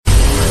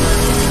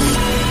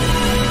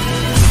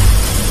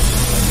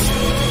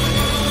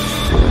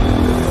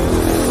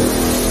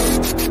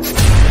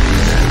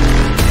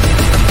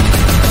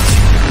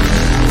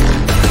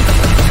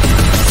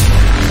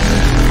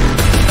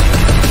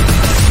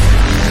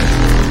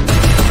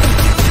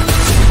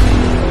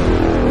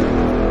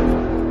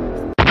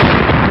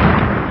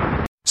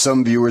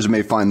Some viewers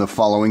may find the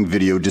following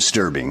video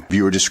disturbing.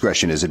 Viewer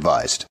discretion is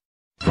advised.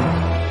 Yeah,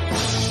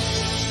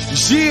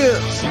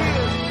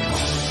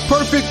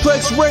 Perfect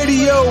Plex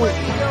Radio.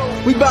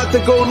 We about to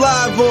go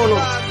live on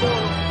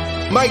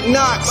him. Mike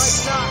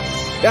Knox.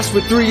 That's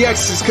with 3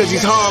 X's cause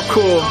he's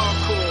hardcore.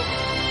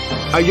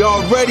 Are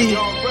y'all ready?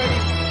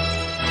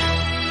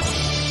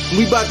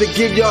 We about to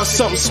give y'all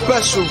something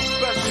special.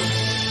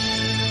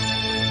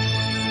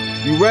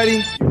 You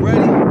ready?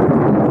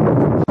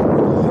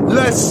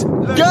 Let's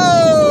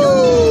go!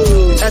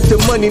 At the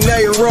money, now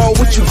you're wrong,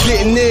 what you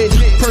getting in?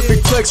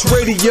 Perfect Plex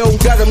Radio,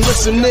 got them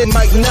listening.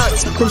 Mike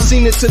Knox, from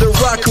Cena to The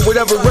Rock, or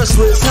whatever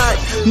wrestler is hot.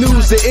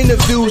 News and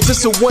interviews,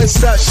 just a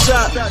one-stop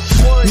shop.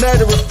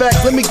 Matter of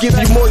fact, let me give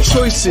you more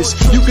choices.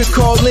 You can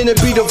call in and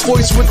be the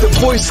voice with the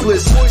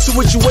voiceless. So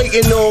what you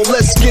waiting on?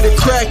 Let's get it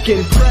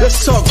cracking.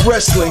 Let's talk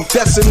wrestling,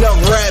 that's enough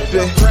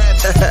rapping.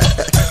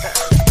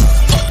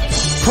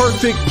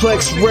 Perfect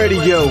Plex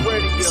Radio.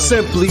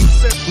 Simply,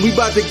 we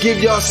about to give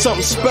y'all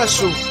something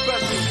special.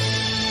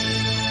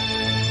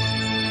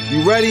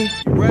 You ready?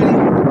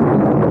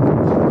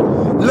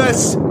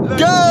 Let's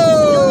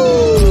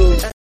go!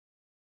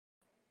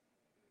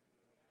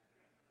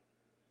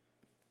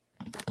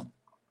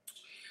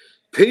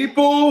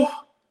 People.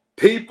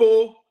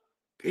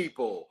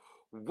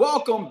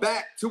 Welcome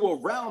back to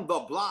Around the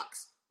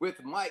Blocks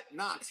with Mike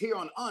Knox here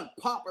on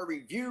Unpopular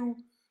Review.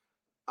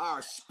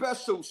 Our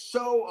special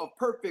show of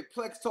Perfect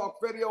Plex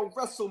Talk Radio,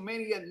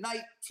 WrestleMania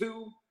Night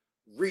 2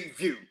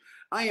 review.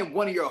 I am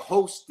one of your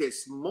hosts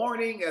this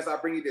morning as I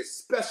bring you this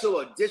special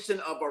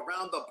edition of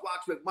Around the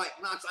Blocks with Mike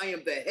Knox. I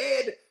am the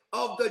head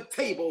of the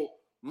table,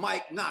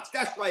 Mike Knox.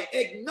 That's right,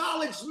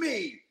 acknowledge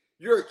me,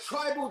 your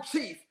tribal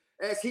chief,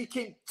 as he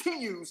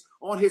continues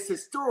on his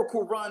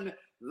historical run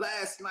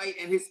last night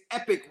and his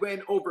epic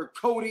win over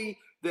Cody,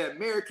 the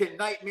American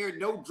Nightmare,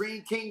 No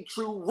Dream King,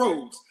 True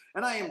Rhodes.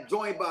 And I am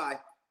joined by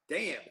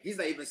damn, he's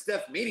not even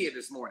Steph Media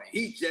this morning.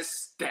 He's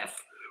just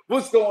Steph.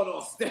 What's going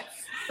on,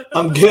 Steph?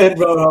 I'm good,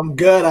 bro. I'm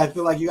good. I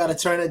feel like you got to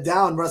turn it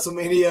down.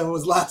 WrestleMania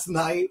was last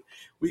night.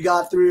 We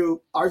got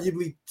through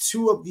arguably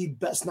 2 of the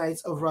best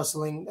nights of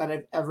wrestling that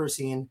I've ever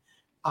seen.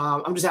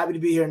 I'm just happy to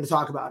be here and to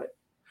talk about it.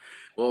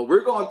 Well,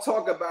 we're going to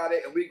talk about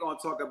it, and we're going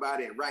to talk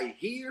about it right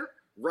here,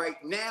 right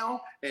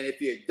now. And if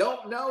you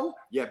don't know,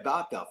 you're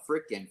about to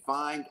freaking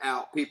find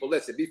out, people.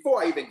 Listen,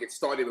 before I even get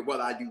started with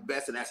what I do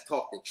best, and that's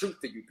talk the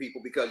truth to you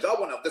people, because y'all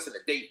want to listen to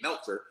Dave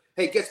Meltzer.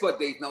 Hey, guess what,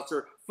 Dave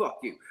Meltzer? Fuck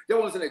you. Y'all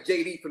want to listen to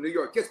JD from New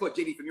York. Guess what,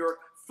 JD from New York?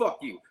 Fuck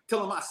you.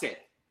 Tell him I said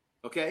it.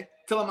 Okay?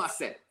 Tell him I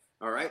said it.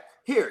 All right?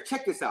 Here,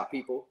 check this out,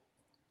 people.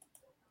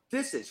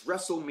 This is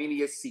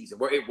WrestleMania season,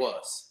 where it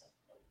was.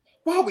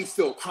 Why are we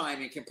still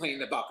crying and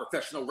complaining about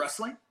professional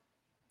wrestling?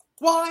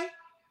 Why?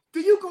 Do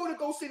you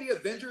go see the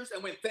Avengers,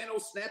 and when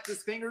Thanos snapped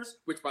his fingers,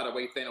 which, by the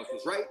way, Thanos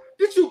was right,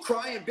 did you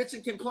cry and bitch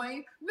and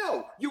complain?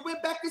 No, you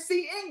went back to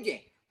see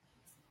Endgame.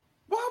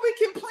 Why are we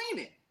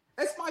complaining?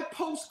 As my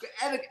post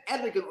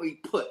elegantly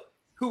put,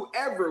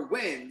 whoever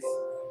wins,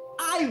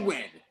 I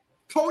win.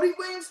 Cody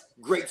wins,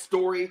 great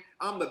story.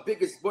 I'm one of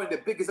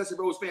the biggest Dusty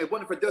Rhodes fans.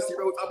 Wasn't for Dusty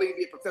Rhodes, I wouldn't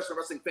be a professional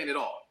wrestling fan at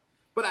all.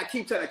 But I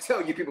keep trying to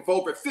tell you people for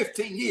over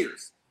 15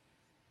 years,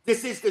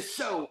 this is the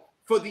show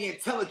for the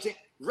intelligent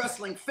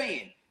wrestling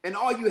fan. And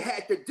all you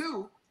had to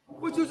do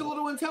was use a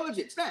little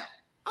intelligence. Now,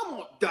 I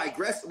won't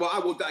digress. Well, I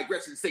will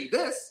digress and say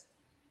this.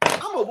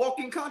 I'm a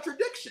walking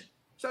contradiction.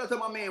 Shout out to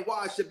my man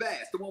Wise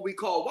Shabazz, the one we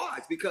call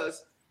Wise,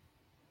 because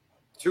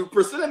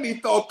 2% of me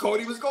thought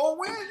Cody was going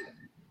to win.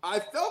 I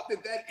felt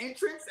that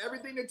entrance,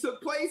 everything that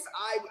took place,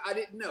 I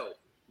didn't know.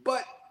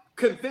 But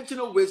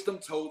conventional wisdom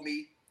told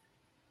me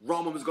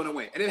Roman was going to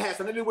win. And it has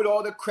something to do with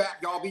all the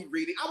crap y'all be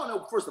reading. I want to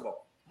know, first of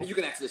all, and you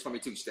can answer this for me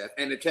too, Steph,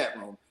 and the chat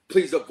room,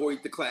 please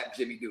avoid the clap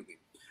Jimmy Doogie.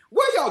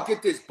 Where y'all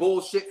get this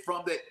bullshit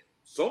from that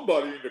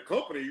somebody in the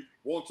company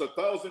wants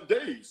 1,000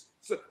 days?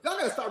 So y'all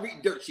gotta start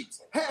reading dirt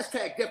sheets.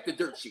 Hashtag depth of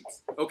dirt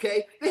sheets,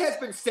 okay? It has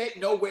been said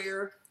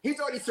nowhere. He's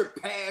already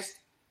surpassed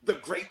the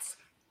greats,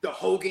 the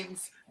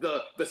Hogans,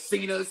 the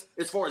Cenas,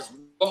 as far as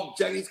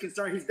longevity is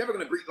concerned. He's never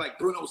gonna be like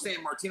Bruno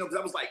Sammartino, because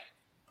that was like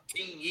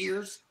 10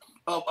 years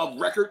of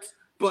records.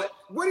 But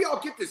where do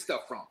y'all get this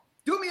stuff from?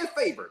 Do me a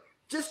favor.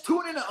 Just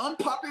tune in to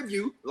Unpopular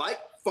Review, like,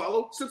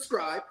 follow,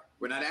 subscribe.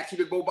 We're not asking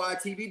you to go buy a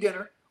TV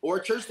dinner or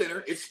a church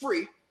dinner. It's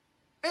free.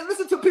 And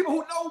listen to people who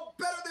know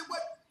better than what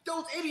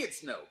those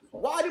idiots know.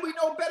 Why do we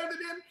know better than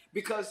them?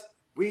 Because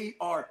we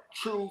are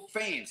true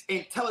fans,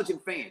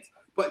 intelligent fans.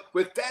 But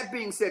with that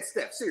being said,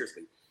 Steph,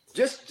 seriously,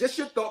 just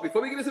your thought,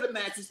 before we get into the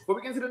matches, before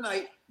we get into the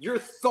night, your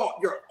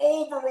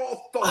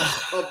overall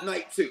thought of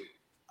night 2.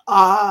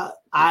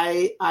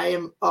 I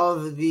am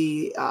of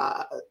the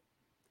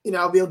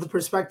I'll be of the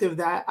perspective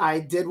that I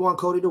did want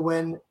Cody to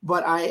win,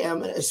 but I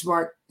am a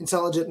smart,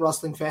 intelligent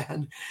wrestling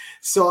fan.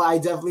 So I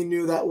definitely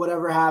knew that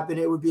whatever happened,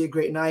 it would be a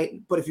great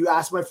night. But if you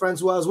ask my friends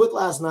who I was with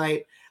last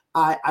night,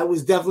 I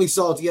was definitely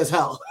salty as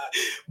hell.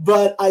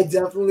 But I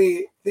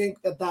definitely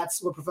think that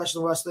that's what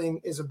professional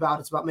wrestling is about.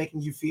 It's about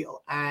making you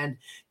feel. And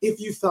if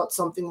you felt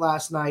something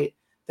last night,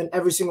 then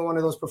every single one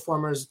of those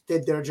performers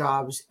did their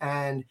jobs.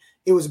 And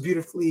it was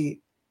beautifully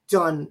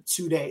done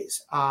 2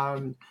 days.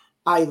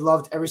 I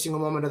loved every single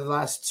moment of the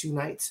last 2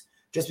 nights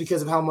just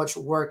because of how much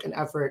work and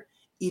effort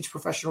each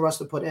professional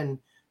wrestler put in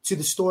to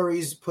the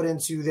stories, put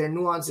into their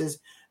nuances,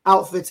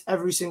 outfits,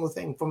 every single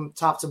thing from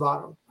top to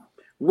bottom.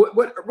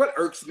 What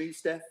irks me,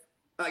 Steph?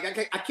 Like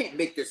I can't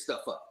make this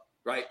stuff up,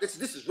 right? This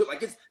is real.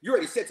 Like you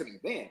already said to me,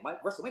 man, my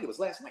WrestleMania was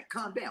last night.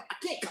 Calm down. I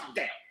can't calm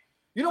down.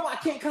 You know why I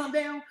can't calm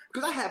down?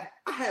 Because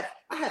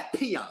I have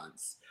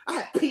peons. I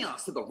have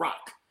peons to the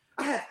rock.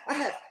 I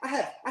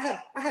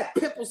have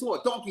pimples on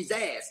a donkey's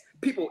ass.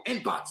 People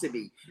inboxing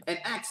me and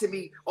asking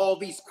me all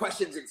these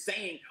questions and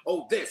saying,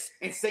 oh, this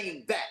and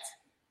saying that.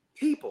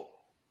 People,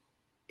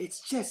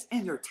 it's just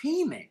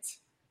entertainment.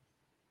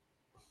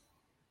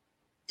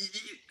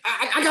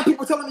 I got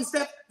people telling me,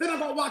 Steph, they're not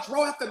gonna watch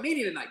Raw after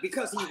Mania tonight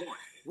because he won.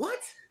 What?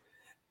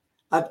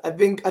 I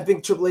think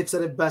Triple H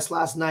said it best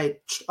last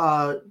night.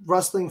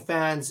 Wrestling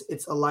fans,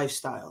 it's a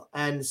lifestyle.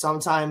 And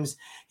sometimes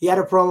he had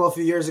a promo a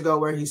few years ago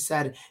where he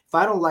said, if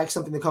I don't like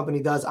something the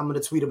company does, I'm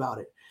going to tweet about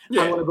it.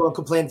 Yeah. I'm going to go and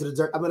complain to the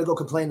dirt. I'm going to go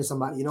complain to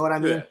somebody. You know what I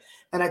mean? Yeah.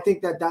 And I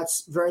think that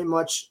that's very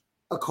much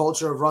a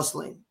culture of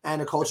wrestling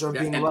and a culture of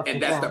being a wrestling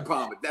and that's fan. The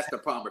problem. That's the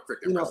problem with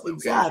freaking wrestling.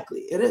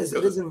 Exactly. Okay? It is.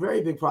 It is a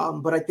very big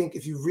problem. But I think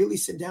if you really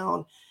sit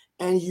down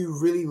and you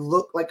really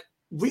look, like,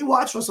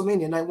 rewatch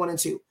WrestleMania night 1 and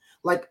 2.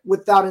 Like,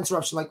 without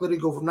interruption, like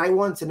literally go from night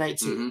 1 to night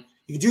 2. Mm-hmm.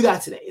 You can do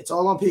that today. It's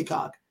all on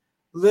Peacock.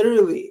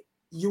 Literally,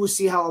 you will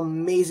see how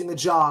amazing a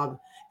job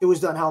it was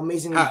done, how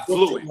amazing the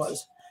it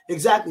was.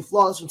 Exactly,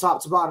 flawless from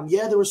top to bottom.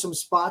 Yeah, there were some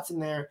spots in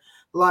there,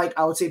 like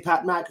I would say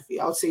Pat McAfee.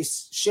 I would say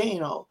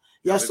Shane O.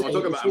 Yes, we're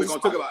going to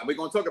talk about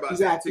exactly.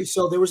 That too.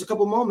 So there was a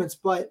couple moments,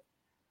 but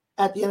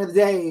at the end of the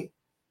day,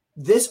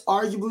 this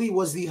arguably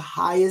was the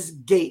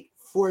highest gate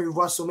for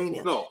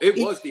WrestleMania. No, it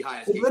was the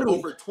highest gate,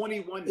 over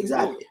 21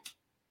 million.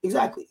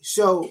 Exactly.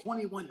 So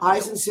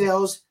highest in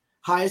sales,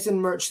 highest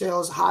in merch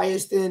sales,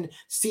 highest in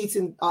seats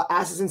and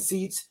asses in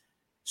seats.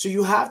 So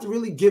you have to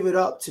really give it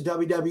up to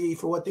WWE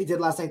for what they did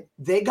last night.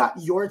 They got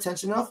your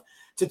attention enough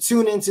to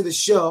tune into the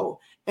show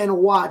and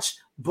watch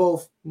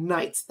both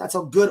nights. That's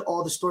how good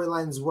all the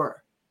storylines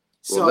were.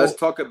 So let's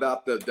talk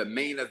about the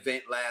main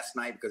event last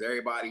night because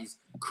everybody's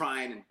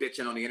crying and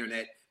bitching on the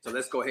internet. So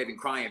let's go ahead and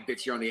cry and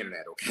bitch here on the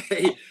internet,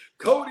 okay?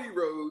 Cody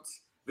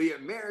Rhodes, the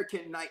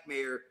American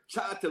Nightmare,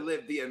 tried to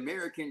live the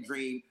American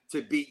dream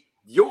to beat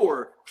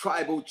your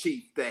tribal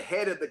chief, the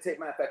head of the tape.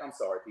 Matter of fact, I'm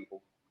sorry,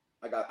 people.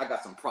 I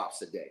got some props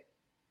today.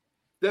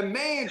 The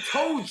man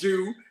told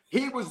you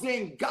he was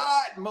in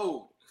God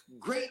mode.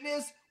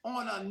 Greatness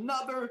on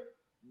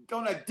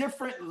a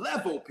different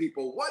level,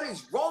 people. What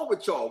is wrong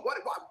with y'all? What?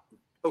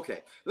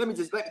 Okay, let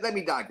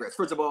me digress.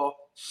 First of all,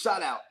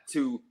 shout out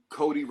to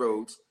Cody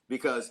Rhodes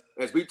because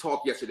as we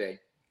talked yesterday,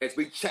 as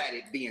we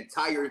chatted the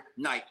entire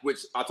night, which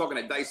I was talking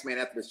to Dice Man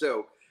after the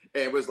show,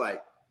 and it was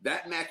like,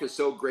 that match was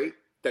so great,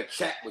 the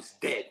chat was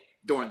dead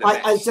during the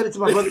match. I said it to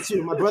my brother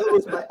too.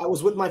 I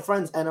was with my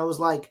friends, and I was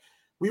like,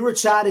 we were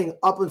chatting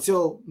up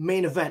until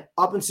main event,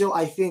 up until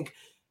I think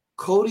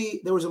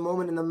Cody, there was a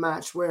moment in the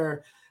match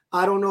where,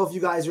 I don't know if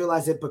you guys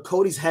realize it, but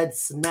Cody's head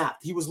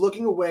snapped. He was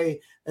looking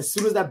away. As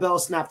soon as that bell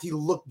snapped, he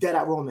looked dead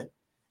at Roman.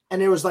 And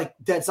there was like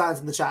dead silence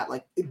in the chat.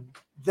 Like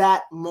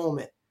that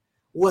moment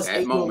was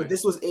a moment.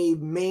 This was a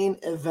main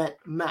event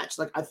match.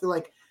 Like I feel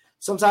like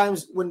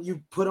sometimes when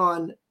you put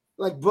on,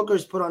 like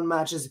bookers put on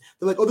matches,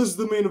 they're like, oh, this is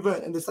the main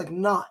event. And it's like,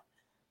 not.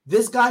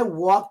 This guy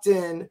walked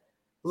in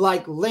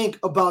like Link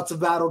about to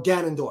battle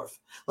Ganondorf.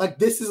 Like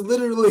this is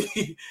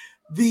literally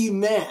the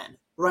man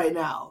right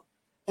now.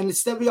 And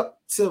it's stepping up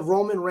to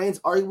Roman Reigns,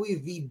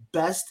 arguably the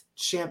best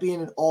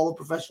champion in all of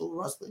professional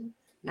wrestling.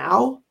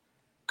 Now,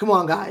 come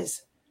on,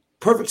 guys.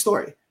 Perfect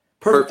story.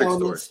 Perfect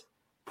elements. Story.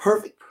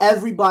 Perfect.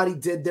 Everybody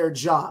did their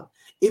job.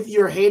 If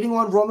you're hating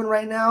on Roman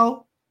right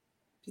now,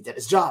 he did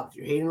his job. If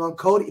you're hating on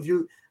Cody, if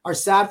you are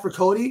sad for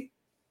Cody,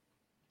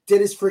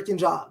 did his freaking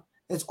job.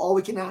 That's all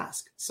we can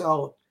ask.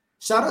 So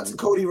shout out to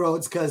Cody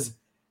Rhodes because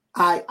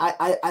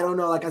I don't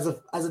know, like as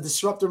a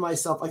disruptor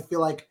myself, I feel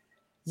like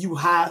you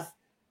have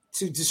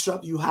to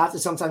disrupt. You have to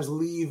sometimes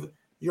leave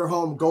your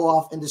home, go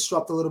off and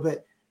disrupt a little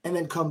bit, and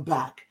then come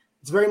back.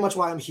 It's very much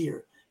why I'm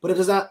here. But it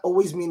does not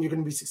always mean you're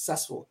going to be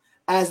successful,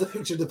 as the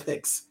picture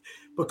depicts.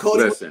 But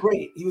Cody was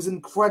great. He was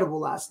incredible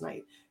last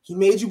night. He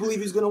made you believe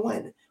he was going to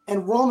win.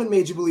 And Roman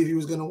made you believe he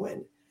was going to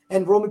win.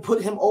 And Roman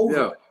put him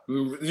over.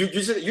 Yeah. You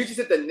just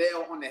hit the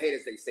nail on the head,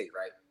 as they say,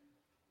 right?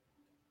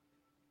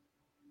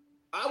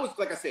 I was,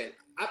 like I said,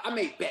 I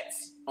made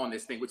bets on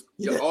this thing, which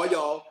all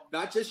y'all,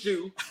 not just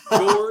you,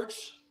 George,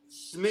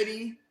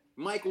 Smitty,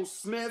 Michael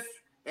Smith,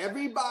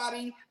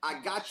 everybody,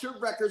 I got your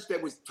records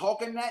that was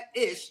talking that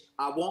ish.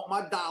 I want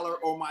my $1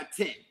 or my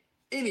 10.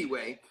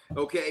 Anyway,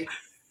 okay.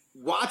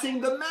 Watching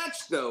the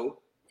match though,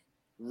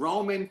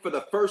 Roman for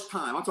the first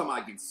time, I'm talking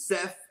about against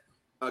Seth,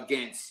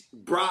 against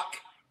Brock,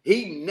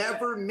 he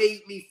never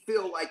made me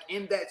feel like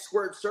in that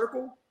squared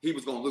circle, he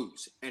was going to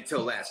lose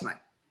until last night.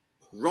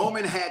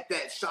 Roman had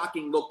that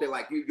shocking look that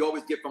like you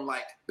always get from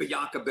like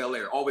Bianca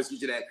Belair. Always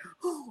gives you that,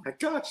 oh my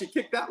God, she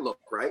kicked that look,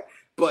 right?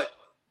 But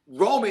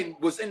Roman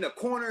was in the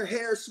corner,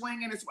 hair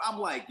swinging. I'm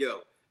like, yo,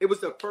 It was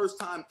the first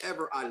time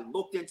ever I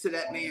looked into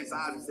that man's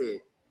eyes and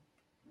said,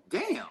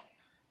 damn,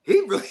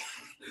 he really,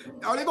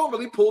 are they going to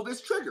really pull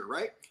this trigger,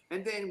 right?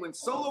 And then when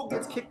Solo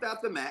gets kicked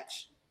out the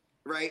match,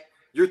 right,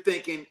 you're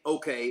thinking,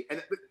 okay,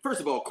 and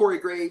first of all, Corey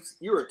Graves,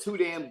 you are too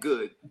damn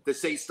good to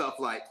say stuff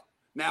like,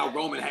 now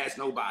Roman has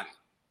nobody.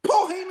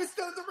 Paul Heyman's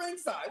still at the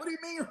ringside. What do you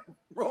mean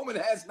Roman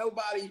has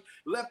nobody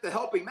left to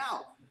help him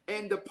out?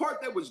 And the part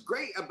that was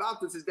great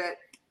about this is that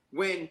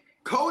when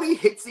Cody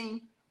hits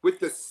him with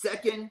the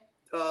second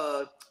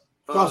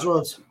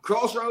crossroads,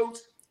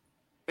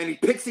 and he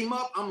picks him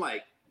up, I'm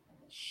like,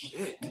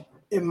 shit.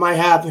 It might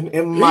happen.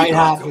 It might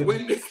happen.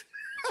 Win this.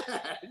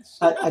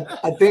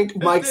 I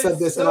think Mike said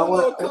this, and I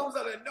want comes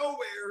out of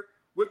nowhere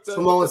with the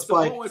Samoan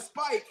Spike,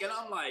 and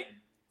I'm like,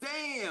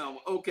 damn.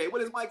 Okay,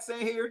 what is Mike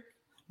saying here?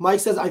 Mike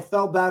says, I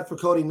felt bad for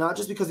Cody, not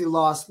just because he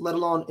lost, let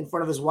alone in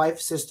front of his wife,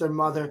 sister,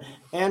 mother,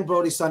 and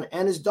Brody's son,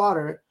 and his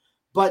daughter,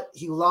 but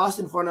he lost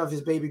in front of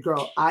his baby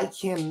girl. I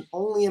can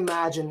only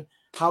imagine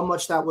how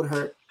much that would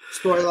hurt,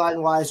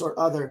 storyline-wise or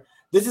other.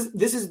 This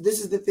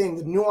is the thing,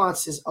 the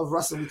nuances of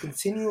wrestling. We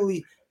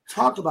continually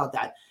talk about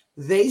that.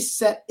 They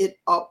set it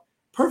up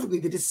perfectly.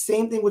 They did the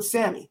same thing with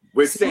Sammy.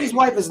 Sammy's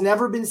wife has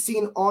never been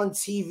seen on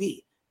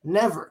TV.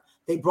 Never.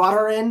 They brought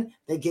her in.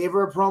 They gave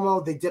her a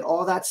promo. They did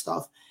all that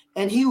stuff.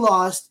 And he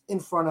lost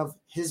in front of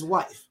his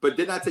wife. But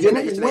didn't I tell you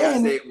that yesterday?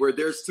 I said, where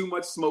there's too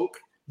much smoke,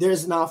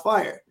 there's not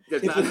fire.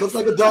 If it looks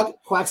like a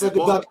duck, quacks like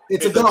a duck,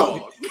 it's a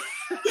dog.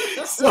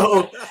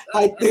 So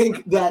I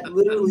think that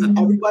literally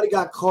everybody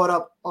got caught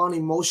up on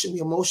emotion,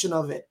 the emotion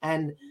of it.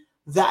 And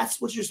that's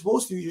what you're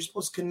supposed to do. You're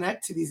supposed to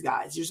connect to these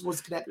guys. You're supposed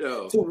to connect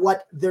to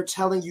what they're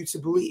telling you to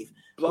believe.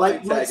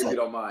 Blind tag, if you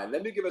don't mind.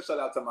 Let me give a shout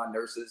out to my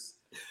nurses,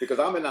 because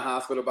I'm in the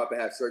hospital about to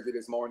have surgery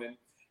this morning,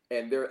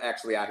 and they're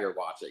actually out here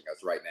watching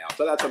us right now.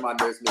 Shout out to my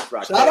nurse, Miss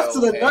Raquel. Shout out to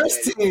the nurse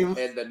team.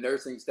 And the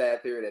nursing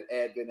staff here at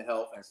Advent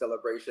Health and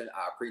Celebration.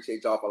 I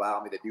appreciate y'all for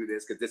allowing me to do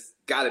this, because this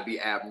got to be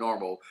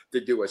abnormal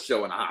to do a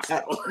show in a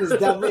hospital. It's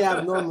definitely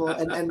abnormal.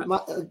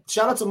 And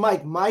shout out to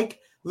Mike. Mike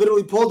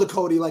literally pulled a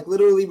Cody. Like,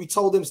 literally, we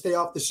told him stay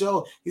off the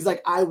show. He's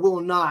like, I will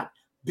not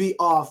be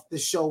off the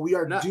show. We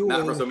are doing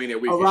not WrestleMania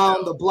weekend,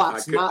 around the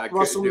blocks, not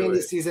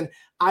WrestleMania season.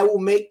 I will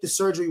make the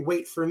surgery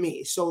wait for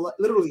me. So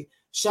literally,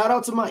 shout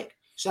out to Mike.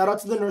 Shout out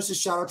to the nurses.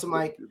 Shout out to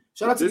Mike.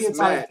 Shout out to the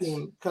entire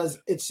team, because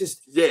it's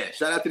just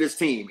shout out to this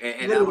team.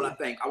 And I want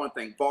to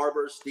thank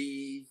Barber,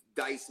 Steve,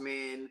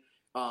 Diceman,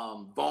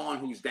 Vaughn,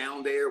 who's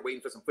down there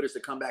waiting for some footage to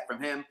come back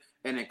from him.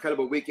 An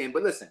incredible weekend.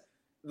 But listen,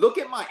 look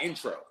at my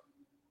intro.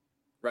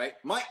 Right,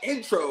 my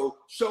intro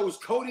shows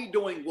Cody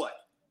doing what?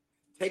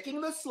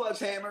 Taking the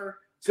sledgehammer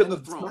to the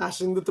throne,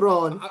 smashing the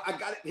throne. I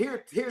got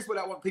it. Here's what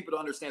I want people to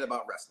understand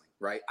about wrestling.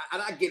 Right, and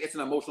I get it's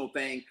an emotional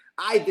thing.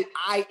 I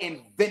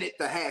invented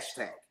the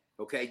hashtag.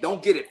 Okay,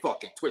 don't get it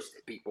fucking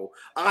twisted, people.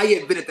 I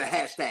invented the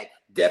hashtag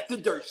Death to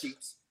Dirt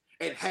Sheets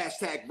and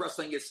hashtag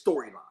Wrestling is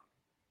Storyline.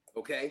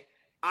 Okay,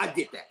 I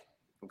did that.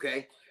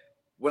 Okay,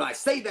 when I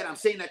say that, I'm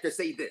saying that to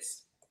say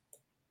this.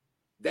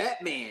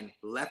 That man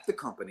left the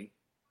company,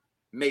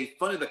 made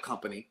fun of the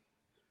company,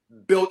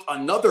 built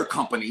another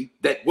company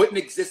that wouldn't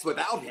exist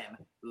without him,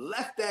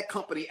 left that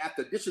company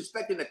after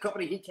disrespecting the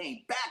company he came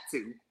back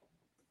to,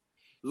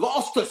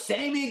 lost to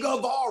Sammy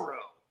Guevara,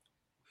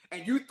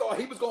 and you thought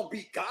he was going to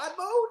beat God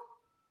mode?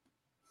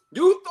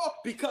 You thought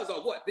because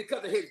of what?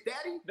 Because of his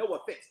daddy? No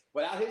offense.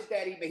 Without his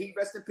daddy, may he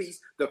rest in peace,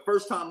 the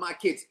first time my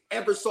kids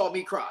ever saw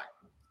me cry.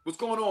 What's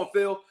going on,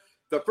 Phil?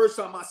 The first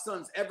time my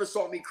sons ever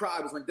saw me cry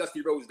was when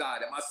Dusty Rhodes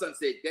died. And my son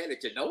said, Dad,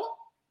 did you know him?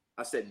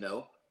 I said,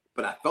 no,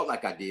 but I felt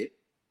like I did.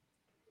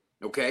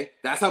 Okay?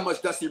 That's how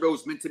much Dusty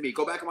Rhodes meant to me.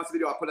 Go back and watch the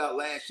video I put out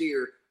last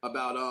year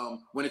about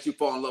when did you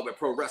fall in love with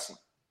pro wrestling,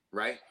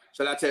 right?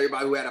 Shout out to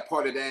everybody who had a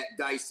part of that.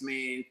 Dice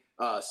Man,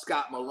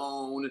 Scott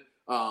Malone,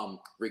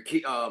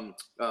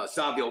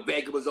 Savio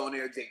Vega was on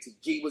there.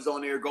 JTG was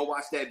on there. Go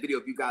watch that video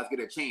if you guys get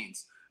a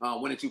chance.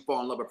 When did you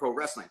fall in love with pro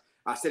wrestling?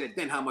 I said it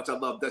then how much I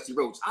love Dusty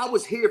Rhodes. I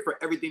was here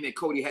for everything that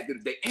Cody had to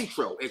do. The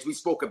intro, as we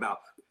spoke about.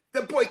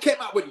 The boy came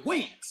out with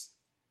wings.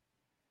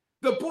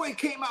 The boy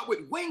came out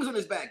with wings on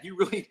his back. You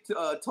really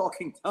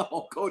talking dumb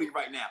on Cody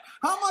right now?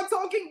 How am I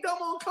talking dumb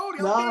on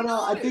Cody?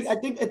 No. I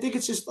think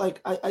it's just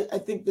like I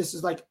think this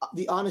is like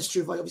the honest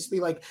truth. Like obviously,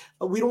 like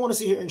we don't want to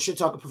sit here and shit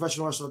talk a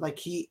professional wrestler. Like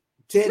he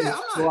did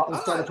go out and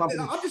start a company.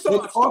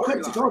 Like, all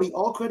credit to Cody.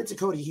 All credit to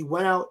Cody. He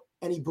went out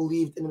and he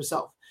believed in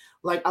himself.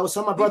 Like I was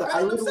telling my brother,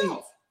 I literally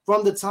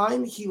from the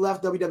time he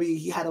left WWE,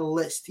 he had a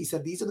list. He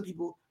said, "These are the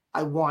people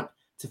I want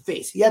to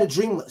face." He had a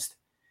dream list.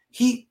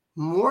 He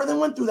more than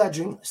went through that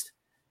dream list.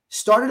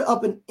 Started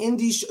up an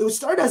indie show. It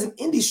started as an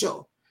indie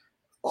show.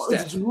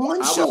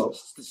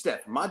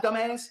 Steph, my dumb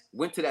ass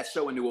went to that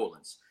show in New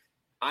Orleans.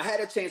 I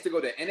had a chance to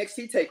go to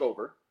NXT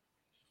TakeOver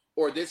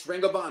or this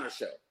Ring of Honor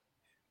show.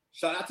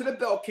 Shout out to the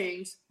Bell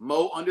Kings,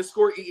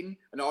 Mo_Eaton,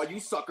 and all you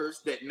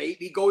suckers that made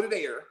me go to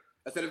there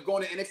instead of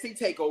going to NXT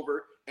TakeOver.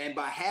 And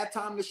by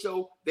halftime of the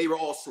show, they were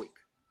all asleep.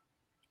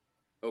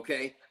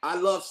 Okay, I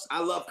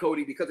love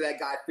Cody because of that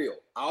guy Phil.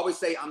 I always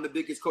say I'm the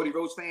biggest Cody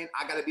Rhodes fan.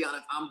 I gotta be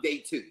honest, I'm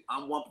day 2.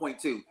 I'm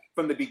 1.2.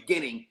 From the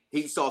beginning,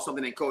 he saw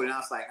something in Cody, and I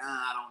was like,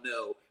 I don't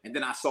know. And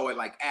then I saw it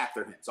like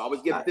after him. So I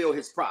always give Phil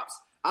his props.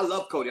 I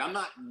love Cody. I'm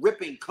not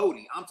ripping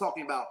Cody. I'm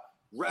talking about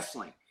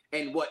wrestling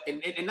and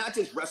not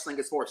just wrestling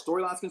as far as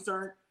storylines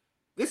concerned.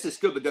 This is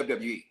still the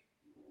WWE,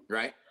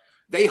 right?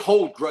 They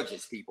hold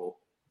grudges, people.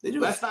 They do.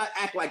 Let's not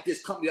act like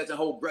this company doesn't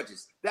hold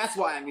grudges. That's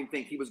why I didn't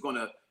think he was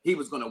gonna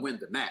win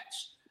the match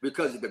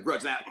because of the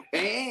grudge.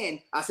 And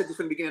I said this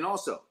from the beginning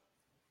also.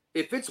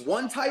 If it's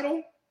one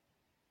title,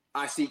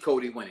 I see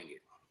Cody winning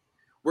it.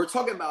 We're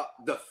talking about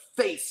the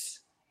face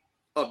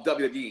of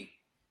WWE.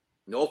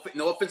 No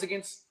offense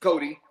against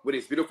Cody with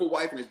his beautiful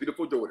wife and his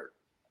beautiful daughter.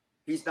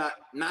 He's not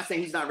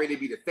saying he's not ready to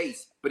be the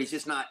face, but he's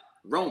just not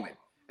Roman.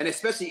 And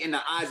especially in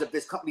the eyes of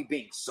this company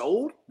being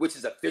sold, which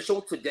is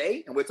official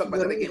today, and we'll talk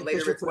about that again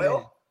later as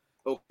well.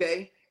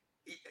 Okay,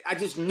 I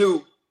just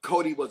knew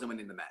Cody wasn't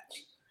winning the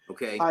match.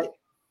 Okay,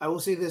 I will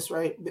say this,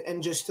 right,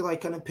 and just to like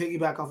kind of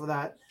piggyback off of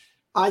that,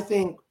 I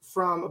think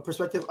from a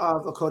perspective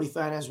of a Cody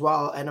fan as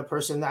well, and a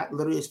person that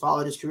literally has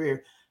followed his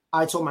career,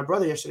 I told my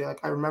brother yesterday, like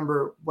I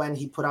remember when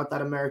he put out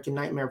that American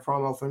Nightmare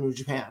promo for New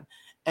Japan,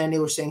 and they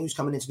were saying he was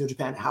coming into New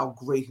Japan, how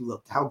great he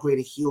looked, how great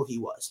a heel he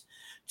was.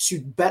 To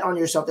bet on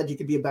yourself that you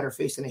could be a better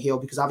face than a heel,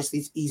 because obviously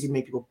it's easy to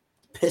make people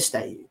pissed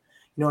at you.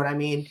 You know what I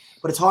mean?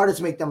 But it's harder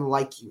to make them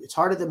like you. It's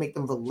harder to make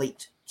them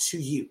relate to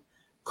you.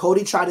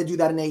 Cody tried to do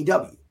that in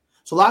AEW.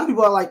 So a lot of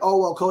people are like, oh,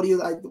 well, Cody,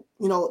 like,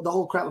 you know, the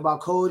whole crap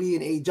about Cody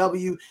and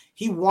AEW.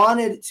 He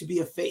wanted to be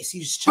a face.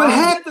 He's trying. But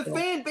half the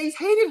fan base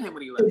hated him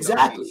when he left.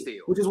 Exactly.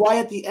 Which is why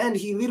at the end,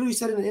 he literally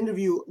said in an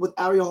interview with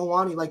Ariel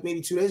Helwani, like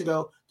maybe 3 days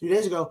ago,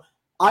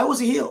 I was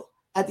a heel.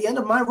 At the end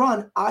of my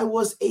run, I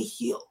was a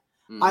heel.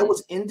 Mm-hmm. I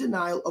was in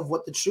denial of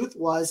what the truth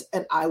was,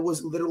 and I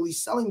was literally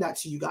selling that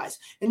to you guys.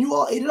 And you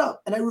all ate it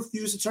up, and I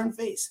refused to turn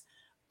face.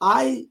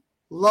 I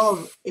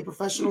love a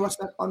professional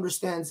wrestler that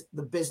understands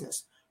the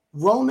business.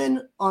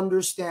 Roman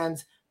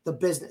understands the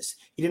business.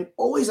 He didn't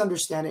always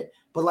understand it,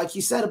 but like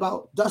he said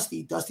about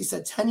Dusty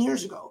said 10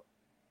 years ago,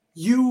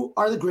 you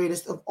are the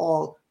greatest of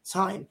all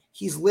time.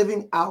 He's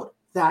living out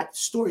that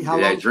story. How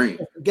long did you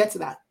get to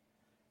that?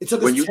 It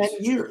took us 10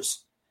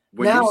 years.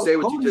 When now, you say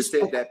what you just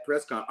said, like, that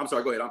press conference, I'm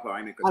sorry, go ahead.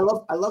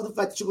 I love the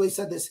fact that Triple H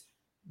said this.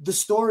 The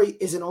story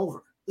isn't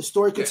over. The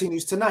story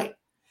continues tonight.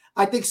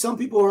 I think some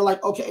people were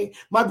like, okay,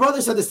 my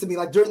brother said this to me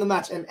like during the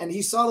match, and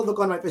he saw the look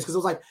on my face because it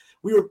was like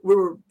we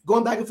were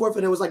going back and forth,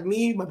 and it was like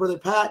me, my brother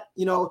Pat,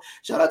 you know,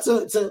 shout out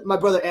to my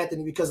brother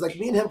Anthony, because like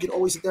me and him can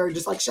always sit there and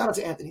just like shout out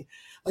to Anthony.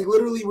 Like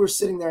literally we're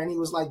sitting there and he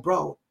was like,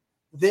 bro,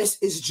 this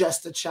is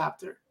just a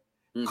chapter.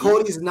 Mm-hmm.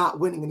 Cody's not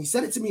winning. And he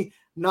said it to me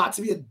not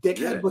to be a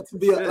dickhead, but to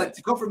be like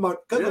to comfort my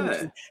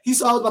cousin. He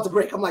saw I was about to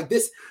break. I'm like,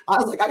 I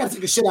was like, I gotta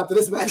take a shit after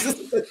this match. This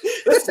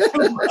is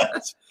too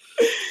much.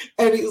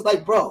 And he was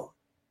like, bro,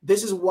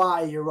 this is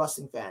why you're a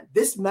wrestling fan.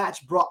 This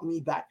match brought me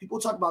back. People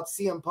talk about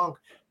CM Punk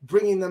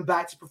bringing them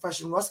back to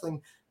professional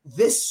wrestling.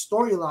 This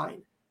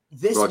storyline,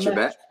 this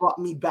match brought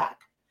me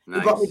back. Nice.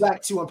 It brought me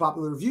back to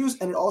Unpopular Reviews,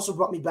 and it also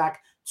brought me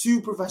back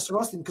to professional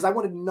wrestling because I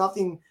wanted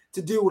nothing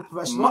to do with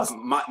professional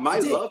wrestling. My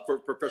love for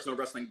professional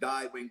wrestling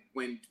died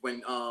when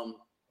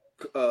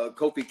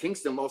Kofi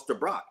Kingston lost to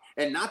Brock,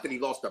 and not that he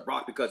lost to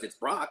Brock because it's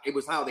Brock. It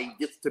was how he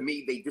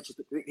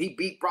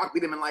beat Brock,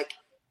 beat him in like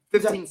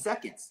 15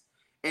 seconds,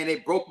 and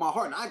it broke my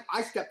heart. And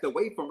I stepped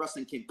away from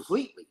wrestling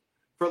completely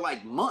for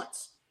like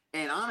months.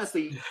 And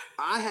honestly,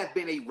 I have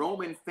been a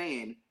Roman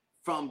fan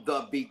from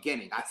the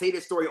beginning. I say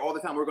this story all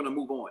the time. We're going to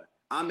move on.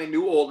 I'm in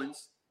New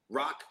Orleans,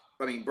 Brock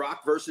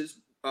versus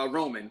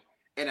Roman,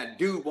 and a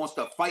dude wants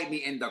to fight me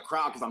in the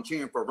crowd because I'm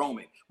cheering for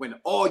Roman when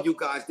all you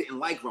guys didn't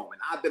like Roman.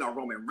 I've been a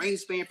Roman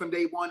Reigns fan from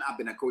day one. I've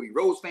been a Cody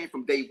Rhodes fan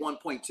from day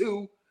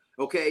 1.2.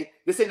 Okay,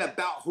 this ain't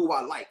about who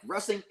I like.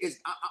 Wrestling is,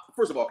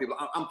 first of all, people,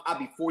 I'll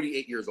be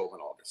 48 years old in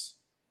August.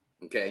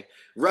 Okay,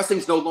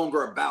 wrestling's no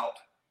longer about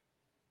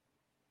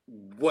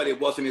what it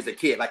was when I was a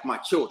kid, like my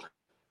children.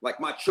 Like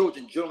my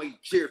children generally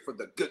cheer for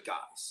the good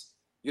guys.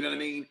 You know what I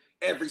mean?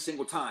 Every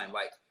single time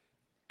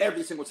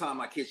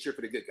my kids cheer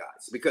for the good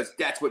guys because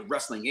that's what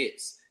wrestling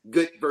is.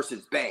 Good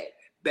versus bad.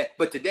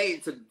 But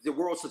today, it's the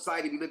world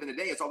society we live in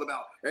today, it's all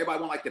about everybody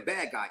want like the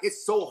bad guy.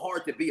 It's so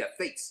hard to be a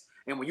face.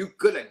 And when you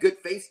get a good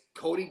face,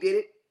 Cody did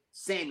it,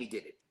 Sammy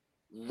did it,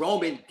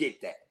 Roman did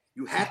that.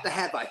 You have to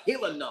have a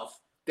heel enough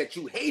that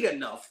you hate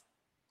enough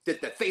that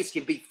the face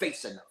can be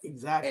face enough.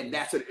 Exactly. And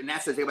that's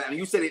the thing about it. And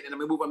you said it, and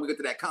I'm going to get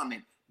to that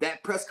comment.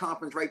 That press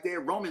conference right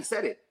there, Roman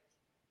said it.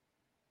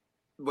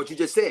 What you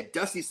just said,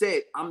 Dusty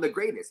said, I'm the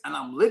greatest, and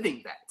I'm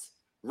living that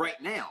right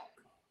now.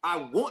 I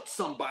want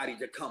somebody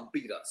to come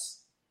beat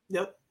us.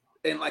 Yep.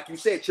 And like you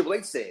said, Triple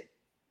H said,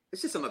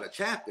 it's just another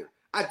chapter.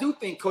 I do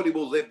think Cody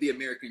will live the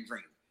American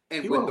dream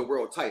and win the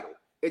world title.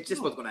 It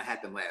just was going to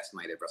happen last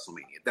night at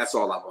WrestleMania. That's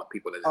all I want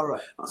people to do. All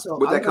right. So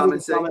with that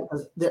comment say?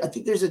 I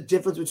think there's a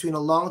difference between a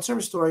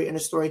long-term story and a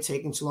story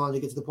taking too long to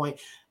get to the point.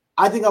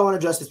 I think I want to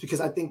address this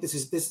because I think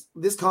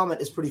this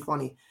comment is pretty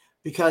funny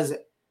because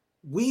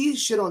we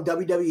shit on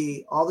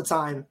WWE all the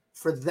time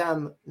for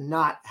them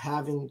not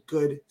having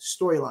good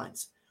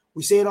storylines.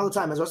 We say it all the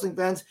time as wrestling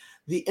fans.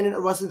 The internet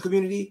wrestling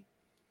community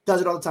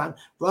does it all the time.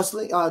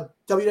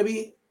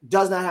 WWE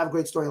does not have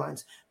great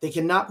storylines. They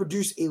cannot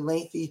produce a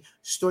lengthy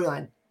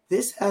storyline.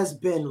 This has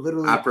been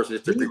literally I personally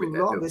disagree with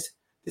that.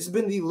 This has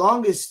been the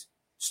longest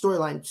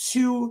storyline,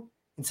 2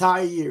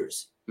 entire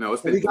years. No,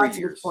 it's been 3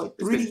 years. Point,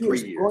 3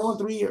 years, going on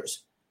 3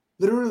 years.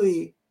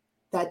 Literally,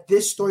 that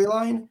this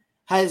storyline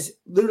has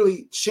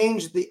literally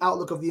changed the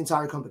outlook of the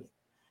entire company.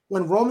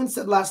 When Roman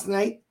said last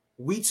night,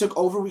 we took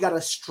over, we got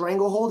a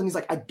stranglehold, and he's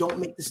like, I don't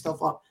make this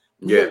stuff up.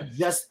 We're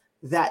just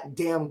that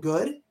damn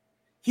good.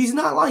 He's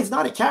not lying. He's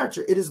not a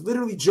character. It is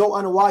literally Joe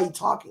Anoa'i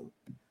talking.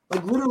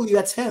 Like, literally,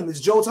 that's him. It's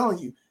Joe telling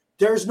you,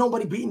 there's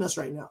nobody beating us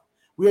right now.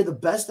 We are the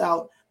best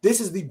out. This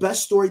is the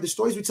best story. The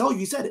stories we tell you,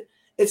 he said it.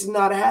 It's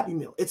not a Happy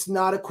Meal. It's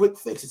not a quick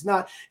fix. It's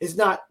not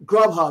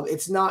Grubhub.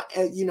 It's not,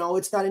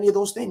 it's not any of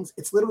those things.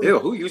 It's literally. Ew,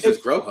 who uses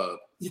Grubhub?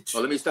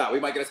 Let me stop.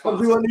 We might get a sponsor.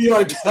 Everyone in New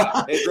York.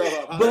 Hey,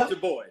 Grubhub, that's your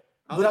boy.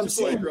 But I'm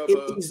saying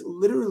it is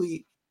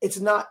literally, it's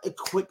not a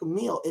quick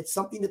meal. It's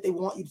something that they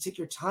want you to take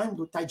your time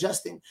with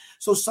digesting.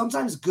 So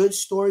sometimes good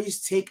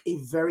stories take a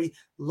very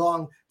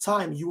long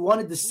time. You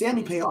wanted the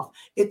Sammy payoff.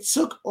 It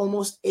took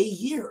almost a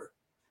year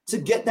to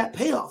get that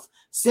payoff.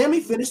 Sammy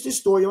finished his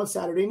story on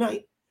Saturday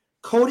night.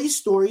 Cody's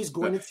story is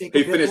going to take a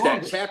bit longer. He finished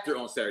that chapter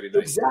on Saturday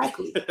night.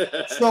 Exactly.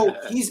 So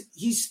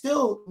he's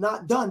still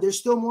not done. There's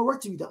still more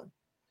work to be done.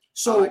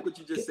 So I like what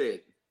you just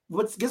said.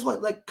 Guess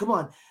what? Like, come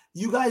on.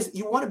 You guys,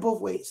 you want it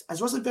both ways.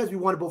 As wrestling fans, we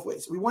want it both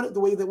ways. We want it the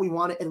way that we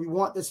want it, and we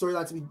want the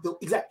storyline to be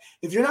built. Exact.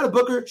 If you're not a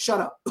booker, shut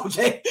up.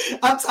 Okay?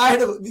 I'm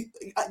tired of if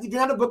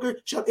you're not a booker,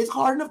 shut up. It's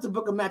hard enough to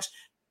book a match.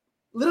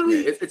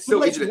 Literally, it's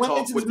so easy to went talk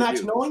into this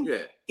match knowing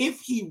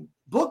if he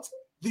booked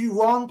the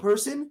wrong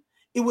person,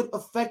 it would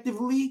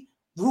effectively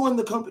ruin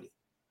the company.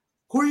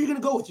 Who are you going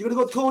to go with? You're going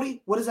to go with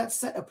Cody? What does that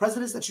set? A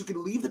precedence that you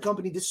can leave the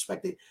company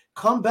disrespected,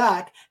 come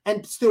back,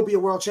 and still be a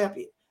world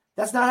champion.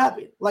 That's not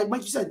happening. Like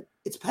Mike, you said,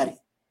 it's petty.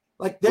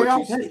 Like, they're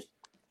out petty.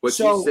 What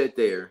you said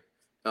there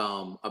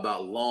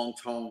about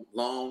long-term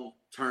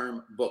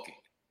booking,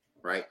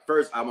 right?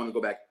 First, I want to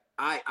go back.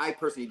 I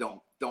personally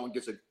don't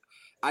disagree.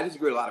 I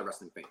disagree with a lot of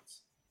wrestling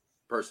fans,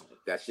 personally.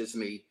 That's just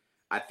me.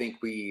 I think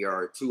we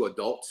are too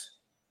adults.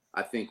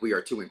 I think we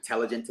are too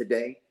intelligent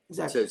today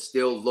to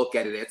still look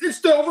at it as it's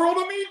still over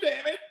on me,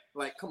 damn it.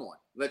 Like, come on,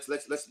 let's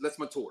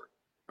mature.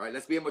 All right,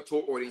 let's be a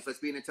mature audience. Let's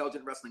be an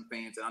intelligent wrestling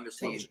fans and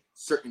understand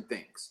certain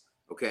things.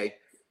 Okay,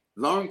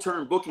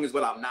 long-term booking is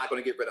what I'm not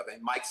going to get rid of.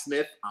 And Mike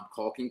Smith, I'm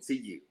talking to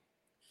you.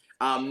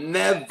 I'm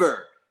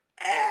never,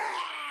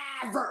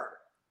 ever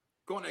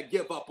going to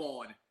give up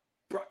on.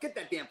 Bro, get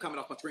that damn comment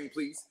off my screen,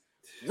 please.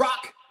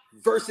 Rock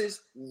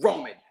versus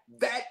Roman.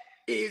 That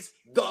is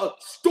the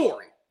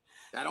story.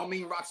 That don't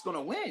mean Rock's going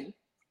to win.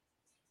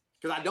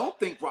 Because I don't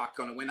think Rock's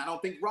going to win. I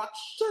don't think Rock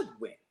should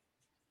win.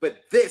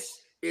 But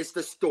this is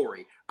the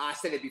story. I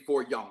said it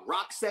before Young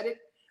Rock said it.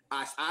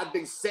 I've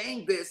been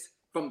saying this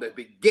from the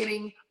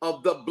beginning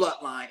of the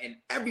bloodline. And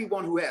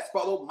everyone who has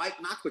followed Mike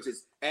Knox, which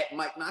is at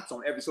Mike Knox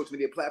on every social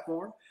media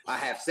platform, I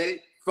have said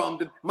it from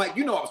the Mike.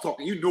 You know I was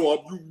talking.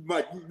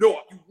 Mike.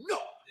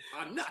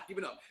 I'm not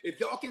giving up. If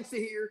y'all can sit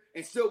here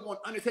and still want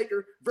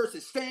Undertaker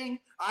versus Sting,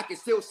 I can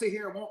still sit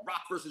here and want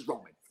Rock versus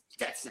Roman. It's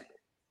that simple.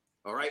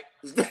 All right?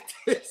 It's that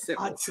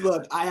simple.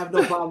 Look, I have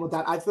no problem with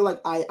that. I feel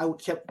like I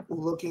kept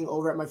looking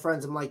over at my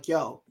friends. I'm like,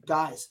 yo,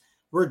 guys,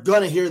 we're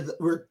gonna hear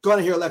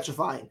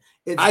electrifying.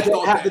 It has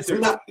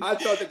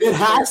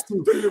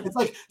to. It's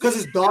like because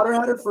his daughter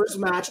had her first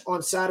match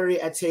on Saturday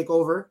at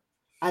TakeOver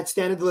at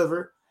Stand and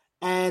Deliver,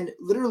 and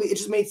literally it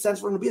just made sense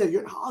for him to be there.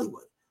 You're in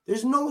Hollywood.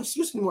 There's no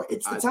excuse anymore.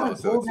 It's the time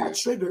to pull that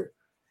trigger.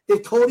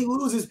 If Cody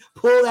loses,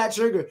 pull that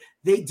trigger.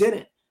 They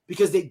didn't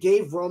because they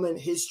gave Roman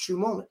his true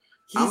moment.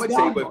 I'm gonna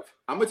tell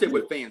you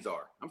what fans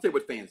are. It's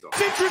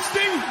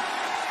interesting.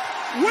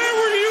 Where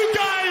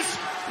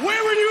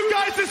were you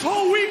guys this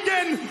whole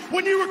weekend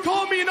when you were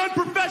calling me an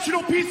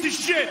unprofessional piece of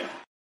shit?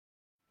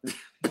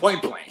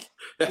 Point blank.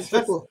 You're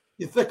fickle.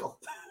 You're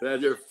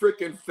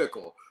freaking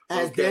fickle.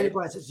 As Danny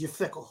Bryan says, you're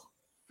fickle.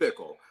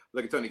 Fickle.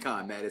 Look at Tony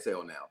Khan, mad as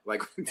hell now.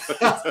 Like,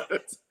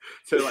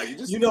 so like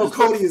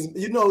Cody is,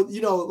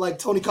 like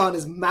Tony Khan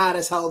is mad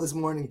as hell this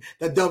morning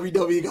that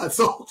WWE got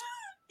sold.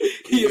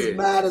 He is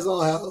mad as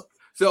all hell.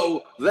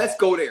 So let's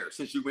go there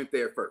since you went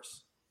there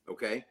first.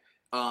 Okay.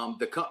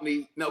 The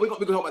company. No, we're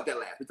gonna talk about that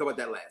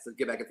last. Let's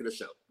get back into the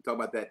show. We'll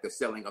talk about the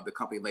selling of the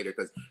company later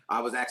because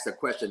I was asked a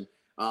question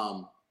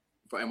in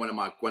one of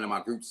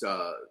my groups,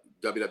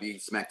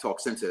 WWE Smack Talk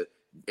Center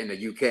in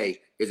the UK.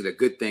 Is it a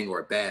good thing or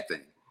a bad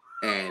thing?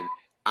 And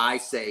I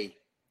say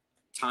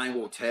time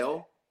will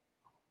tell,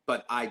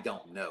 but I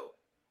don't know.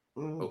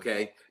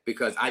 Okay,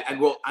 because I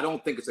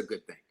don't think it's a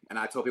good thing, and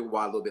I tell people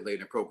why a little bit later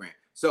in the program.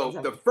 So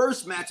the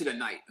first match of the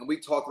night, and we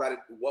talked about it,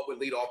 what would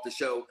lead off the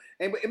show,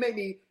 and it made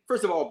me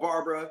first of all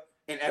Barbara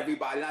and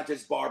everybody, not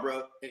just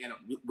Barbara, and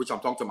which I'm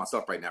talking to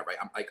myself right now, right?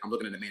 I'm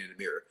looking at the man in the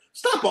mirror.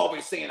 Stop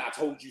always saying I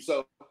told you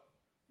so.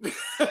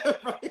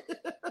 Right?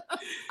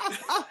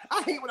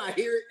 I hate when I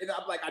hear it, and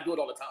I'm like, I do it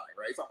all the time,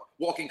 right? So I'm a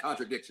walking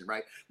contradiction,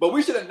 right? But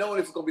we should have known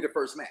this was going to be the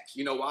first match.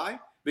 You know why?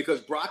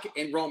 Because Brock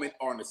and Roman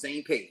are on the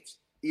same page.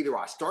 Either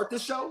I start the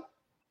show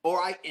or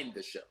I end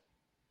the show.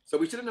 So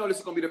we should have known this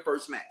was going to be the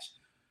first match.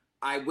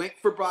 I went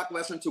for Brock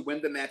Lesnar to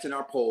win the match in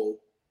our poll,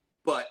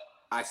 but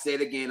I say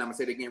it again. I'm going to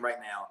say it again right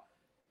now.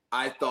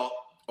 I thought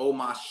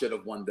Omos should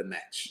have won the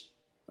match,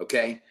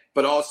 okay?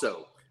 But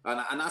also,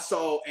 and I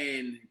saw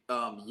in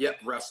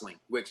Wrestling,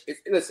 which is,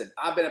 listen,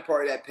 I've been a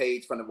part of that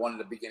page from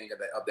the beginning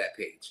of that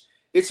page.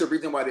 It's the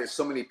reason why there's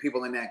so many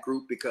people in that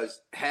group,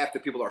 because half the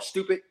people are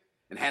stupid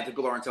and half the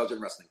people are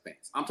intelligent wrestling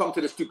fans. I'm talking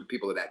to the stupid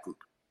people of that group,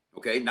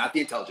 okay? Not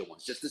the intelligent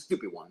ones, just the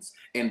stupid ones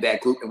in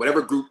that group, and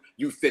whatever group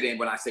you fit in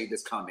when I say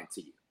this comment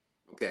to you,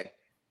 okay?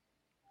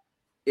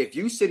 If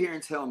you sit here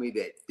and tell me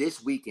that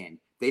this weekend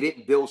they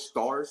didn't build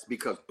stars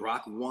because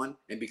Brock won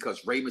and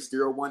because Rey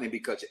Mysterio won and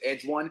because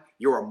Edge won,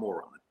 you're a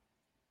moron.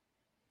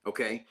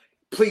 Okay?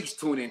 Please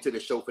tune into the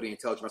show for the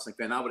intelligent wrestling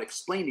fan. I would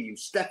explain to you,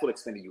 Steph will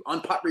explain to you,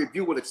 Unpopular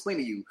Review will explain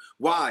to you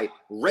why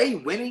Rey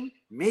winning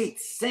made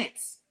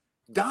sense.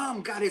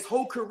 Dom got his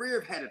whole career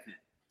ahead of him.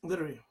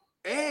 Literally.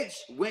 Edge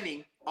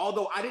winning,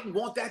 although I didn't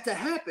want that to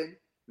happen,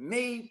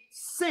 made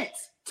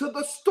sense to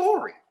the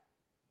story.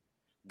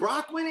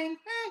 Brock winning,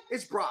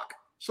 it's Brock.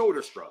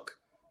 Shoulder shrug.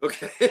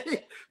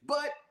 Okay?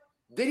 But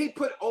did he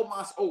put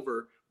Omos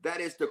over? That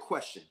is the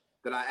question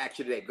that I asked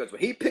you today. Because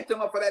when he picked him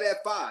up for that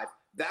F5,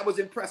 that was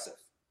impressive.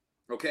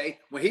 Okay?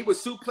 When he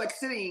was suplex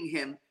sitting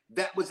him,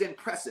 that was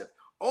impressive.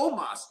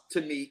 Omos,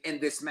 to me, in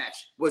this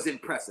match was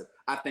impressive.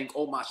 I think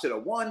Omos should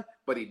have won,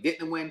 but he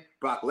didn't win.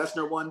 Brock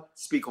Lesnar won.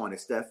 Speak on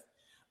it, Steph.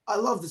 I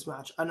love this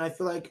match. And I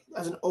feel like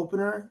as an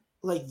opener,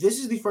 like this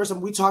is the first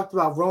time we talked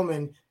about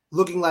Roman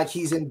looking like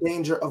he's in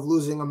danger of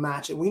losing a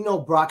match. And we know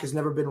Brock has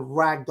never been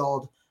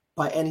ragdolled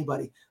by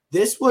anybody.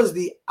 This was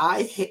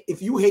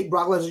if you hate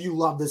Brock Lesnar, you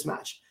love this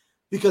match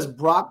because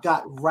Brock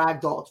got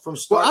ragdolled from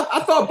start. Well, I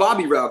thought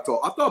Bobby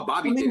ragdolled. I thought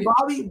Bobby did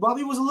it.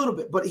 Bobby was a little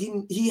bit, but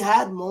he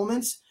had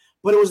moments,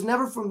 but it was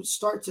never from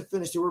start to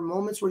finish. There were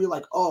moments where you're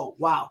like, oh,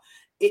 wow.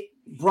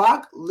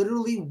 Brock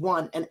literally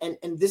won.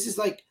 And this is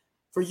like,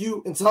 for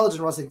you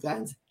intelligent wrestling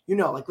fans, you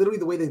know, like literally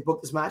the way they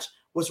booked this match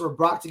was for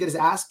Brock to get his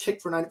ass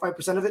kicked for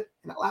 95% of it,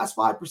 and that last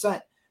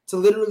 5% to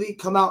literally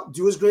come out,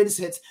 do his greatest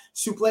hits,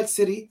 Suplex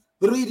City.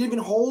 Literally, he didn't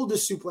even hold the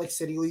Suplex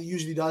City he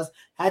usually does.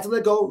 Had to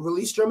let go,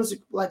 release German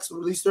suplex,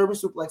 release German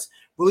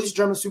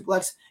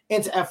suplex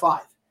into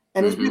F5.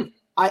 And it's beautiful.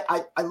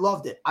 I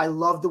loved it. I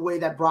loved the way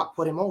that Brock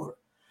put him over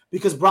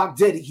because Brock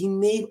did. He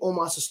made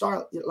Omos a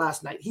star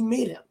last night. He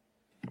made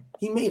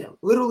him.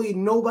 Literally,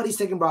 nobody's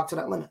taking Brock to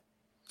that limit.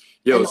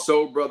 Yo,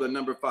 Soul Brother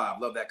number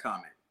 5. Love that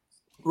comment.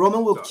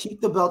 Roman will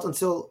keep the belt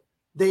until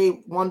day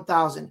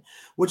 1,000,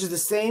 which is the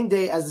same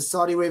day as the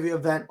Saudi Arabia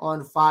event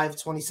on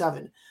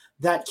 5/27.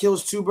 That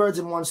kills two birds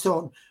in one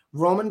stone.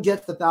 Roman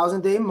gets the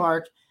 1,000-day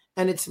mark,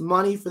 and it's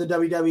money for the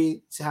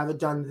WWE to have it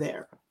done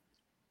there.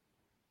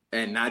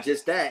 And not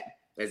just that,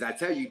 as I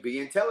tell you, be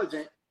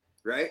intelligent,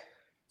 right?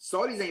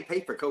 Saudis ain't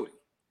paid for Cody.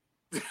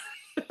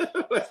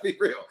 Let's be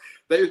real.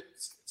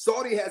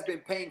 Saudi has been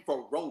paying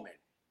for Roman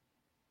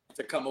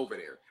to come over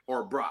there,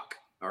 or Brock,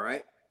 all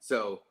right?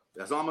 So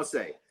that's all I'm going to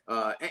say.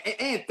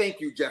 And thank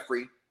you,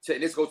 Jeffrey.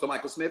 And this goes to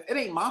Michael Smith. It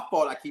ain't my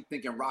fault I keep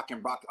thinking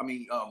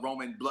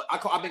Roman blood.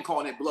 I've been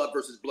calling it blood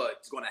versus blood.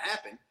 It's going to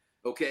happen,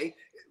 okay?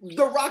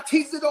 The Rock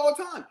teased it all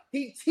the time.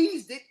 He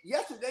teased it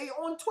yesterday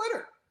on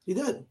Twitter. He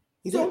did.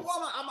 So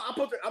I'm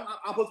supposed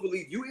to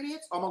believe you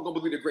idiots, or am I going to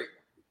believe the great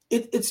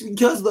one? It's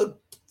because,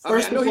 look,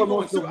 first and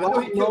foremost, I know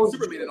he killed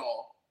Superman and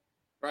all,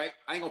 right?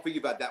 I ain't going to forget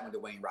about that one,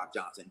 Dwayne Rock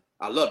Johnson.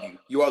 I love you.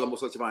 You are the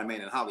most electrifying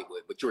man in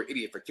Hollywood, but you're an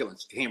idiot for killing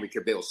Henry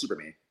Cavill's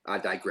Superman. I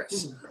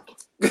digress.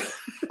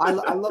 I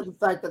love the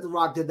fact that The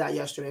Rock did that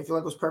yesterday. I feel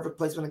like it was perfect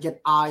placement to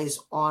get eyes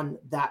on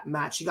that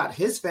match. He got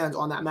his fans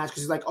on that match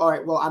because he's like, all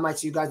right, well, I might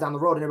see you guys down the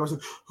road. And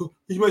everybody's like,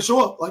 you might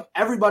show up. Like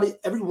every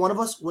one of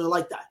us was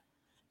like that.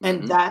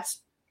 And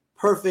that's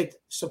perfect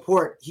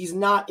support. He's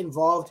not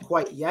involved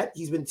quite yet.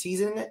 He's been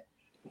teasing it.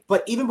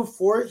 But even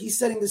before he's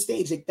setting the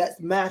stage, like that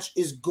match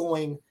is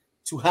going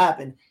to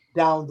happen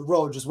down the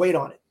road. Just wait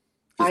on it.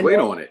 Wait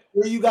on it.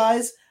 For you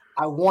guys,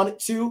 I want it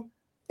to.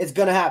 It's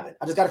going to happen.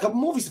 I just got a couple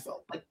movies to film.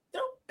 Like,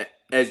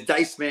 as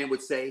Dice Man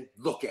would say,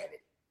 look at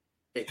it,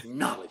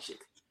 acknowledge it,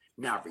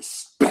 now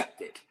respect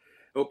it.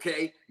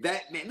 Okay,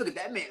 that man. Look at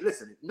that man.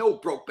 Listen, no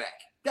broke back.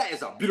 That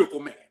is a beautiful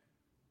man.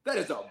 That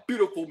is a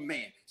beautiful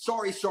man.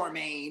 Sorry,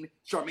 Charmaine.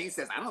 Charmaine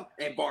says,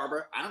 and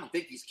Barbara, I don't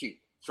think he's cute.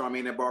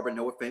 Charmaine and Barbara,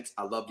 no offense.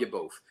 I love you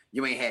both.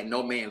 You ain't had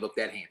no man look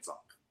that handsome.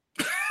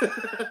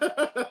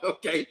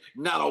 Okay,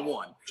 not a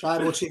one.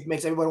 Tribal chief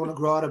makes everybody want to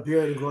grow out a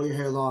beard and grow your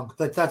hair long.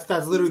 Like that's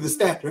literally the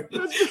standard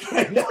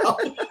right now.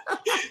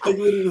 Like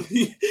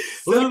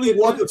literally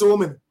walk up to a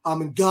woman.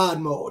 I'm in God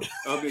mode.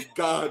 I'm in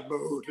God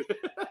mode.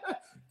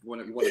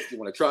 You want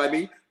to try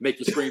me? Make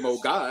you scream, oh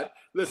God.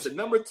 Listen,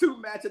 number 2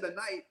 match of the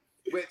night,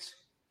 which,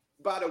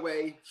 by the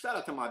way, shout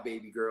out to my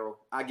baby girl.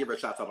 I give her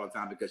shots out all the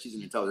time because she's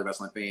an intelligent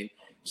wrestling fan.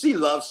 She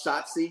loves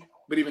Shotzi,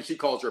 but even she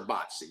calls her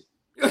Botzy.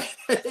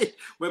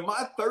 When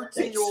my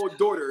 13-year-old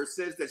daughter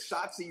says that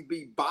Shotzi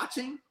be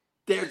botching,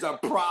 there's a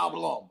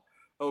problem,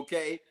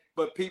 okay?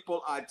 But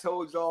people, I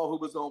told y'all who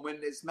was going to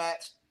win this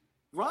match.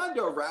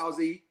 Ronda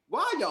Rousey,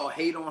 why y'all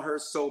hate on her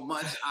so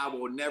much, I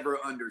will never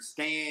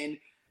understand.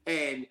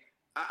 And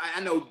I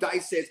know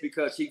Dice says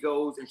because she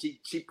goes and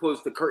she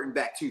pulls the curtain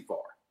back too far.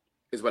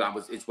 Is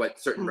what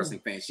certain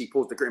wrestling fans, she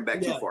pulls the curtain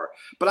back too far.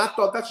 But I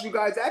thought that's what you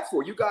guys asked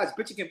for. You guys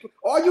bitching and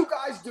all you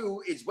guys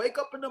do is wake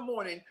up in the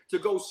morning to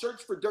go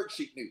search for dirt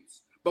sheet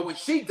news. But when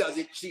she does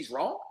it, she's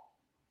wrong.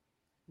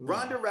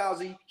 Ronda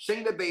Rousey,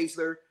 Shayna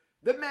Baszler,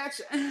 the match,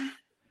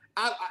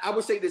 I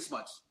would say this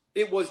much.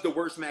 It was the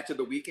worst match of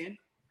the weekend,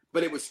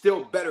 but it was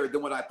still better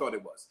than what I thought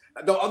it was.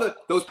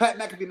 Those Pat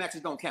McAfee matches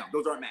don't count.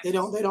 Those aren't matches.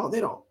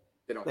 They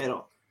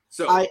don't.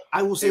 So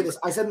I will say this.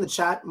 I said in the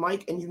chat,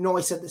 Mike, and you know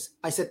I said this.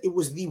 I said it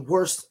was the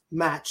worst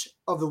match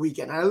of the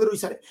weekend. And I literally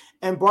said it.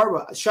 And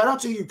Barbara, shout out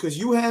to you because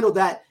you handled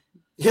that.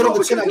 Hit on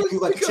the chin out of you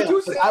like a champ.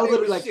 I was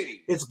literally like,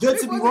 it's good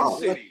to be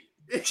wrong.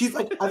 Like, she's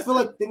like, I feel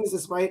like things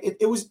is right.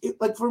 It was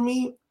like for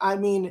me. I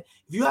mean, if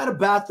you had a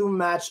bathroom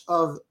match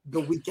of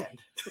the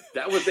weekend,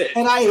 that was it.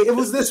 And it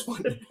was this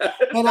one.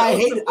 And I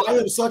hate it. I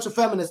am such a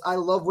feminist. I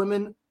love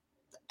women.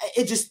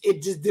 It just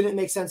didn't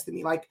make sense to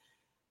me. Like.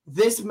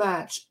 This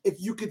match,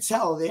 if you could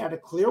tell, they had a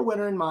clear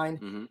winner in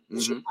mind.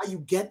 This is how you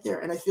get there.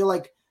 And I feel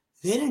like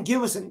they didn't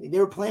give us anything. They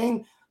were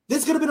playing.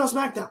 This could have been on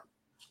SmackDown.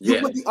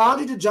 You put the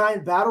Andre the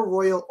Giant Battle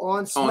Royal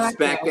on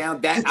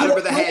SmackDown. I'd have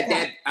rather had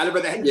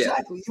that.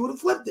 Exactly. You would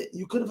have flipped it.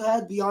 You could have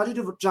had the Andre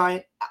the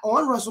Giant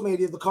on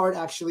WrestleMania, the card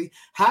actually.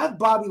 Have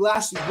Bobby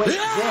Lashley win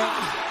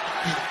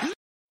there.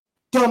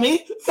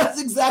 Dummy.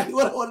 That's exactly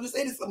what I wanted to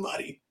say to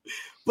somebody.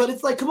 But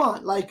it's like, come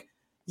on. Like,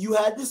 you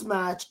had this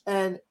match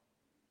and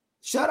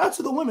shout out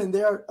to the women.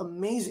 They're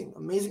amazing,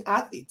 amazing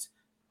athletes.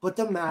 But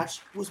the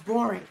match was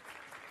boring.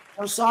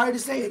 I'm sorry to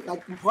say it.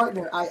 Like, my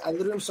partner, I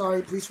literally am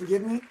sorry. Please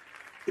forgive me.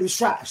 It was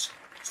trash.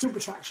 Super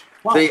trash.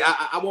 Wow. See,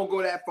 I won't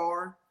go that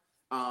far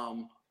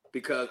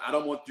because I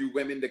don't want you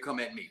women to come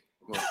at me.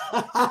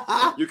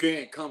 Well, you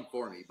can't come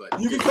for me, but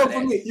you can come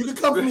for me. You can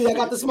come for me. I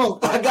got the smoke.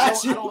 I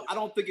got you. I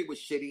don't think it was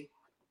shitty.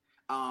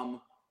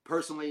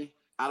 Personally,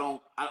 I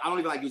don't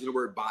even like using the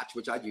word botch,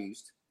 which I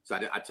used. So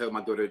I tell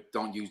my daughter,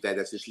 don't use that.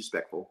 That's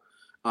disrespectful.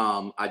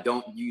 I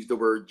don't use the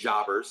word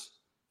jobbers.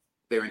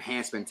 They're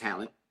enhancement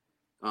talent.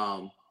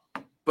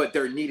 But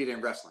they're needed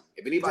in wrestling.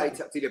 If anybody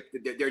tells you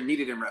they're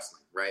needed in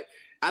wrestling, right?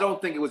 I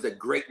don't think it was a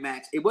great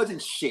match. It wasn't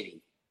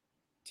shitty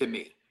to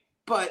me.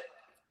 But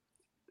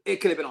it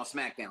could have been on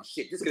SmackDown.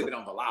 Shit, this could have been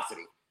on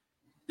Velocity.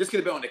 This could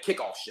have been on the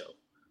kickoff show.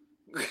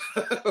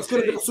 It could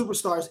have been on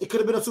Superstars. It could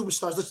have been on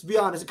Superstars. Let's be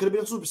honest. It could have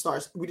been on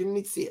Superstars. We didn't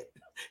need to see it.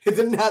 It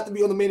didn't have to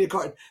be on the Mania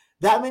card.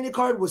 That Mania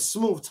card was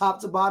smooth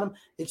top to bottom,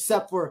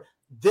 except for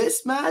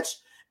this match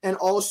and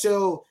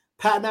also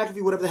Pat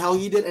McAfee, whatever the hell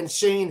he did, and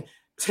Shane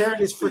tearing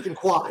his freaking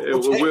quad.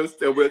 Okay? We'll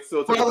still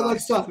talk about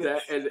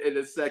that in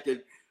a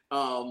second.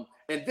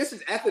 And this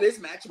is after this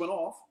match went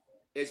off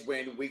is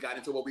when we got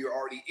into what we were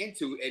already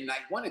into in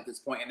night one at this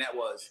point, and that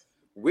was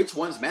which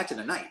one's matching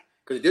the night.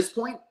 Because at this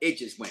point, it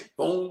just went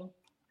boom,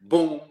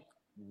 boom,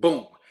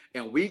 boom.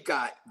 And we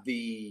got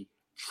the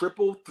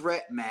triple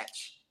threat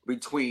match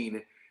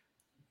between,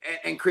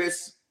 and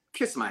Chris,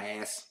 kiss my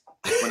ass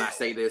when I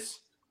say this.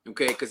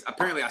 Okay, because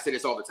apparently I say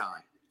this all the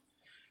time.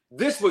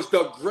 This was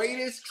the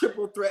greatest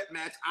triple threat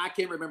match I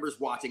can remember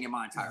watching in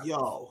my entire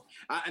life.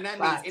 And that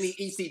means any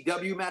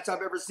ECW match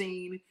I've ever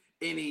seen,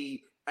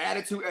 any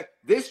attitude.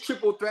 This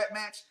triple threat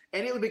match,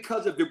 and it was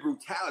because of the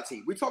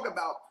brutality. We talk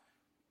about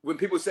when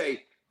people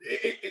say,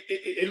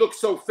 it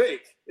looks so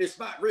fake. It's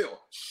not real.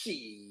 Shit.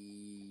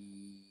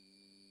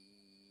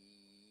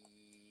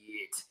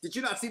 Did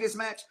you not see this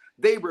match?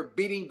 They were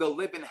beating the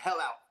living hell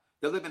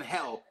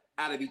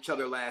out of each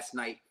other last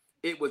night.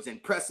 It was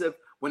impressive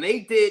when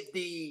they did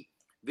the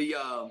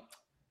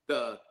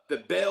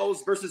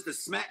bells versus the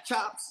smack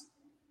chops,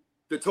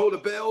 the total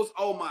bells.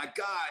 Oh my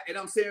God! And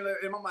I'm sitting there,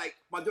 and I'm like,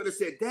 my daughter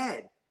said,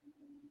 "Dad,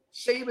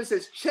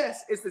 Sheamus's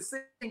chest is the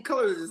same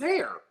color as his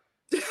hair."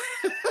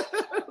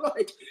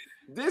 Like,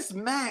 this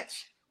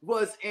match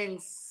was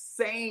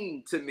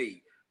insane to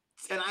me,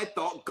 and I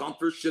thought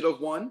Gunther should have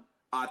won.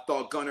 I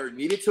thought Gunner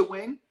needed to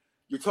win.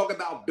 You're talking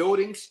about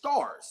building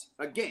stars.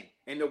 Again,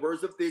 in the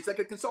words of the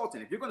executive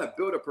consultant, if you're going to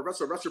build a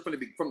professional wrestler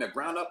from the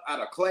ground up out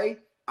of clay,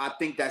 I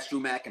think that's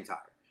Drew McIntyre.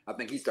 I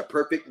think he's the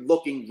perfect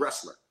looking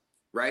wrestler,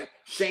 right?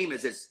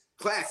 Sheamus is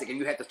classic, and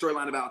you had the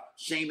storyline about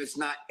Sheamus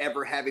not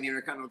ever having the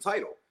Intercontinental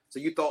title. So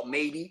you thought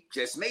maybe,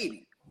 just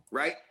maybe,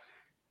 right?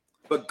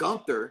 But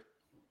Gunther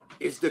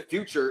is the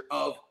future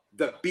of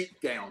the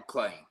beatdown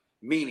claim,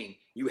 meaning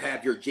you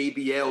have your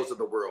JBLs of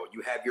the world,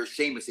 you have your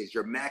Sheamuses,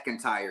 your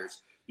McIntyres,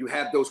 you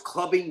have those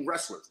clubbing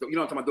wrestlers. You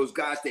know what I'm talking about? Those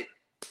guys that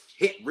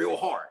hit real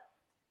hard.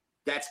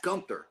 That's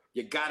Gunther.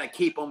 You got to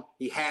keep him.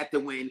 He had to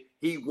win.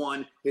 He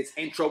won. His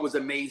intro was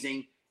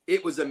amazing.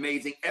 It was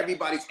amazing.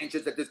 Everybody's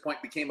entrance at this point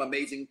became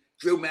amazing.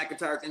 Drew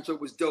McIntyre's intro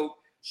was dope.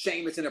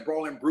 Sheamus and the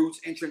Brawling Brutes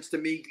entrance to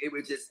me, it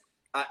was just,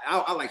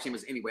 I like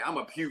Sheamus anyway. I'm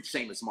a huge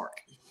Sheamus mark.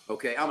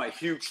 Okay, I'm a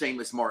huge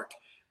Sheamus mark.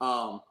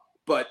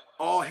 but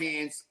all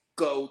hands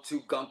go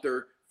to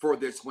Gunther for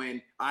this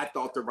win. I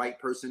thought the right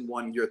person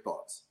won. Your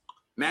thoughts?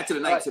 Match of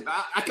the night. I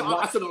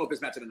still don't know if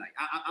it's match of the night.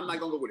 I'm not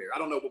gonna go there. I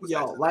don't know what was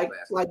match of the night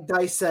last. Like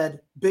Dice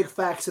said, big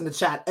facts in the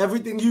chat.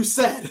 Everything you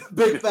said,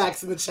 big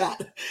facts in the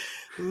chat.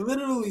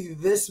 Literally,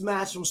 this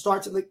match from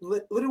start to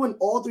literally when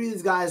all three of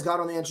these guys got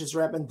on the entrance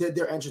ramp and did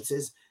their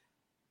entrances,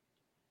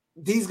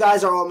 these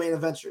guys are all main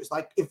eventers.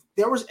 Like, if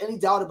there was any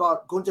doubt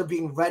about Gunther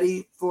being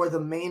ready for the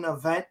main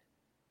event,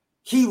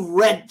 he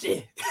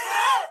ready.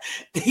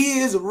 He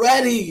is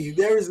ready.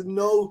 There is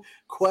no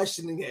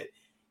questioning it.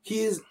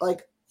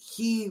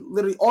 He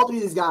literally, all three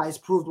of these guys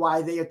proved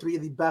why they are three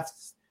of the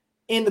best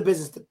in the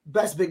business, the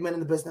best big men in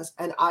the business.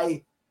 And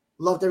I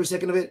loved every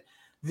second of it.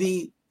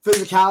 The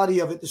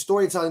physicality of it, the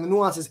storytelling, the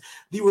nuances,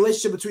 the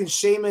relationship between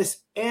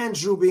Sheamus and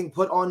Drew being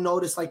put on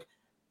notice. Like,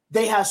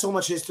 they have so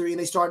much history and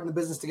they started in the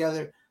business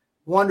together.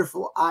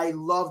 Wonderful. I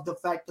love the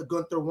fact that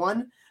Gunther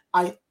won.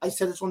 I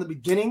said this from the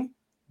beginning.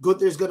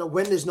 Gunther's going to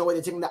win. There's no way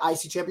they're taking the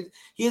IC champion.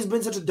 He has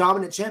been such a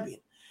dominant champion.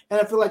 And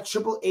I feel like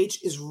Triple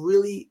H is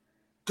really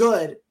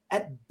good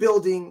at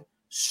building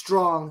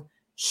strong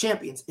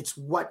champions. It's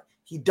what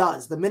he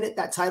does. The minute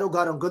that title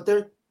got on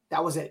Gunther,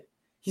 that was it.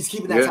 He's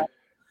keeping that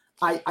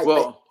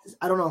title.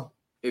 I don't know.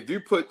 If you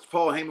put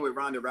Paul Heyman with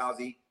Ronda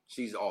Rousey,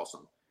 she's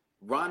awesome.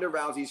 Ronda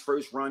Rousey's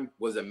first run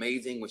was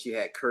amazing when she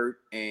had Kurt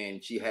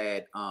and she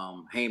had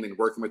Heyman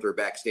working with her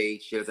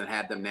backstage. She doesn't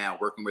have them now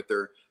working with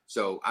her.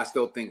 So I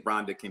still think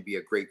Ronda can be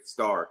a great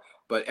star.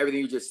 But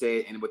everything you just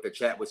said and what the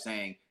chat was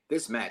saying,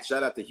 this match,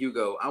 shout out to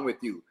Hugo, I'm with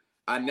you.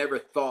 I never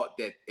thought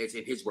that, it's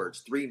in his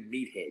words, 3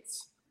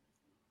 meatheads,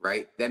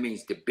 right? That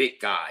means the big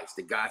guys,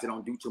 the guys that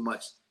don't do too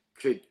much,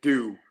 could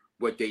do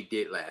what they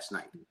did last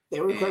night.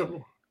 They were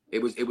incredible.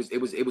 It was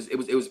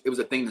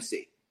a thing to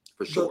see,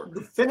 for sure.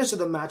 The finish of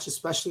the match,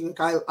 especially, like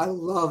I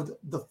loved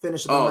the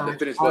finish of the match.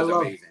 The finish was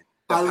amazing.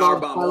 I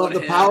love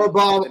the power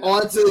bomb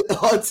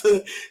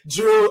onto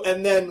Drew,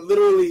 and then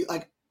literally,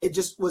 like, it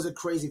just was a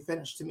crazy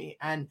finish to me.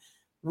 And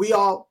we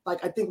all,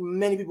 like, I think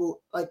many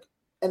people, like,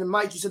 and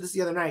Mike, you said this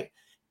the other night,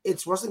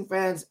 it's wrestling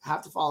fans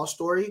have to follow a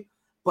story,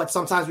 but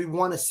sometimes we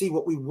want to see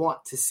what we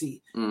want to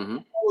see. Mm-hmm.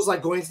 It was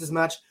like going into this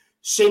match,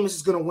 Sheamus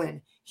is going to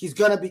win. He's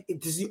going to be,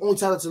 this is the only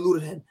title that's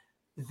eluded him.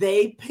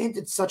 They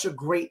painted such a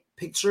great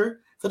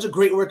picture, such a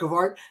great work of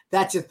art,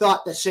 that you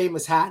thought that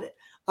Sheamus had it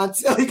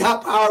until he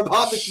got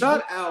powerbombed.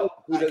 Shut out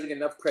who doesn't get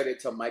enough credit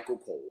to Michael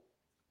Cole.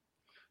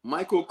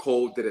 Michael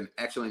Cole did an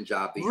excellent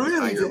job the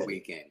entire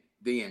weekend.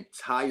 The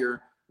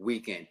entire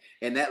weekend.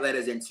 And that led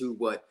us into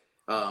what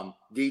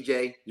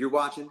DJ, you're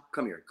watching?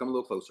 Come here. Come a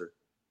little closer.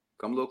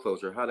 Come a little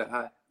closer.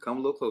 Come a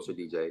little closer,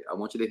 DJ. I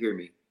want you to hear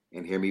me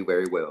and hear me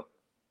very well.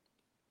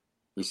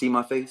 You see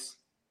my face?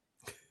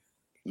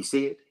 You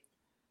see it?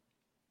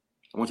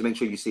 I want you to make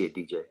sure you see it,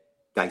 DJ.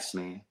 Dice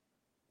Man.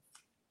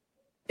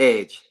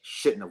 Edge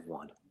shouldn't have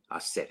won. I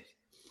said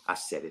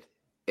it.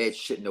 Edge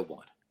shouldn't have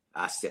won.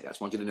 I said it. I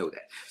just want you to know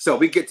that. So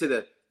we get to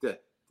the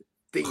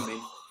demon,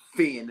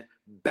 Finn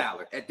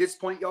Balor. At this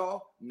point,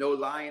 y'all, no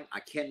lying. I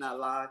cannot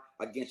lie.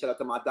 Again, shout out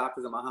to my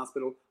doctors in my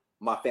hospital.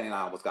 My fan and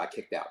I almost got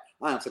kicked out.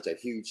 I am such a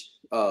huge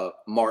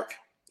mark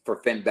for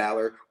Finn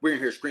Balor. We're in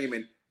here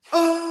screaming,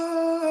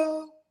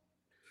 oh!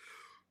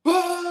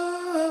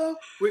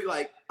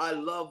 I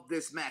love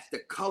this match. The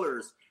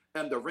colors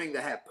and the ring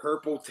that have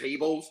purple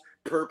tables,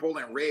 purple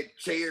and red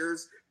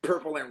chairs,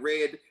 purple and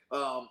red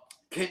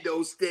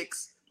kendo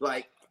sticks.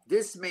 Like,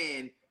 this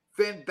man,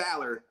 Finn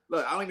Balor,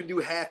 look, I don't even do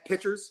half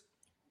pictures,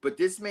 but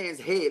this man's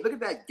head, look at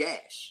that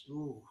gash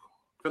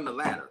from the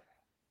ladder.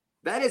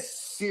 That is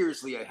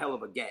seriously a hell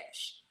of a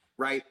gash,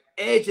 right?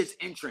 Edge's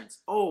entrance,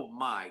 oh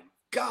my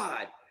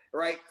God,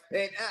 right?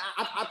 And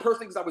I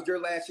personally, because I was there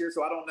last year,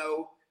 so I don't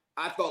know.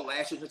 I thought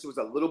last year's entrance was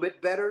a little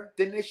bit better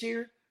than this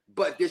year,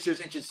 but this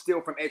year's entrance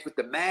still from Edge with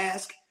the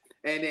mask,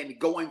 and then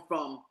going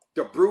from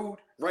the Brood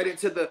right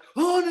into the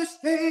on the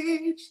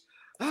stage,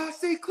 I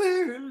see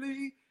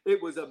clearly.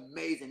 It was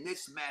amazing.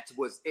 This match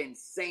was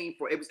insane.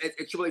 It was, as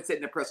Triple H said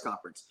in the press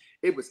conference,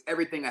 it was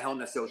everything a Hell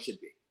in a Cell should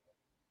be.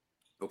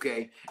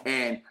 Okay,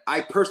 and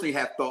I personally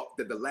have thought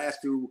that the last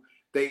two,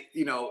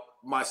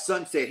 my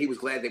son said he was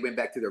glad they went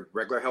back to the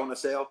regular Hell in a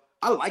Cell.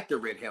 I like the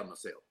red Hell in a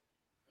Cell.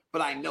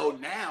 But I know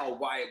now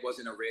why it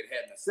wasn't a red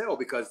Hell in a Cell,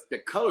 because the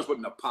colors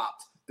wouldn't have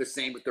popped the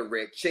same with the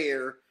red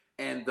chair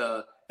and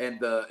the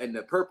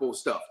purple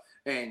stuff.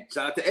 And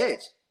shout out to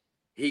Edge.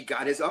 He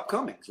got his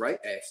upcomings, right?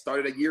 It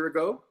started a year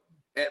ago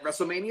at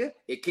WrestleMania.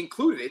 It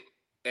concluded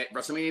at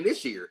WrestleMania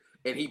this year.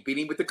 And he beat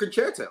him with the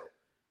concerto,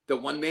 the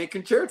one-man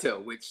concerto,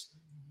 which,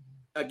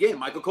 again,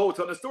 Michael Cole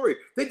telling the story.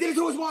 They did it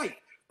to his wife.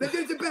 They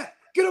did it to back.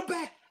 Get him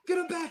back. Get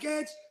him back,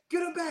 Edge.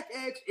 Get him back,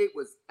 Edge. It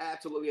was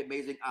absolutely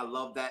amazing. I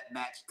love that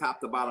match, top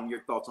to bottom.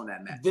 Your thoughts on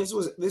that match? This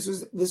was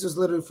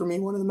literally, for me,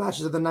 one of the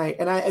matches of the night.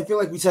 And I feel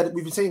like we've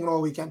been saying it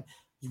all weekend.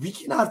 We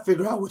cannot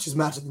figure out which is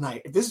match of the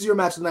night. If this is your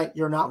match of the night,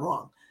 you're not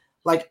wrong.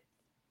 Like,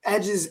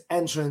 Edge's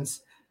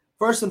entrance,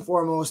 first and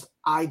foremost,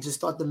 I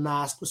just thought the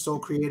mask was so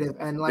creative.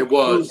 And like, it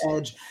was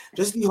Edge,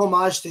 just the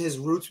homage to his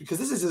roots, because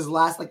this is his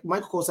last, like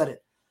Michael Cole said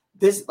it.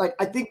 This, like,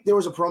 I think there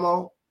was a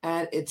promo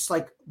and it's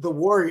like the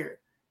Warrior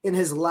in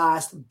his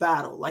last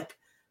battle. Like,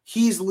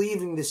 he's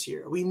leaving this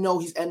year. We know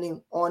he's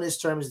ending on his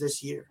terms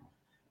this year.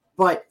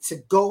 But to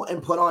go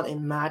and put on a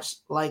match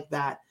like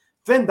that,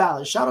 Finn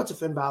Balor, shout out to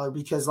Finn Balor,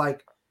 because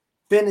like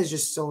Finn is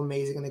just so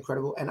amazing and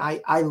incredible. And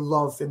I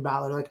love Finn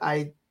Balor. Like,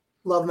 I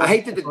love him. I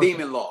hate that the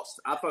Demon lost.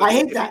 I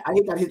hate that.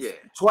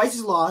 Twice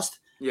he's lost.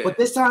 Yeah. But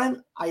this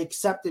time I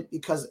accept it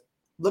because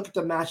look at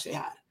the match they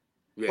had.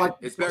 Yeah, like,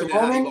 it's better than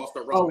how he lost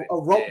to Roman. A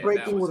rope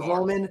breaking with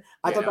Roman.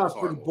 I thought that was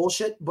pretty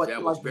bullshit.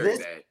 But like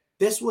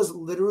this was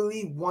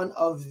literally one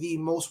of the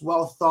most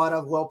well thought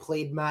of, well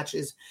played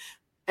matches.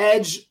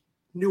 Edge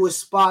knew his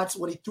spots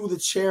when he threw the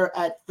chair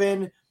at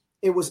Finn.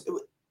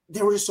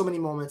 There were just so many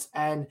moments.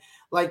 And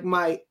like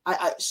I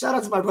shout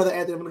out to my brother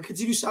Anthony. I'm gonna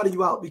continue shouting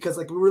you out because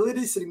like we were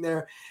literally sitting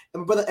there,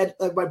 and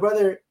my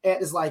brother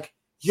Ant is like,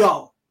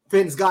 "Yo,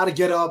 Finn's got to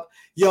get up.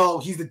 Yo,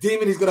 he's the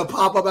Demon. He's gonna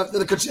pop up after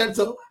the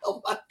crescendo."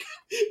 Oh my God.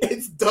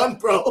 It's done,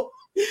 bro.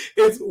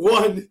 It's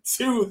 1,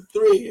 2,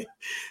 3.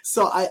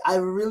 So I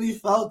really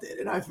felt it,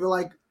 and I feel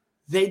like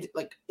they did,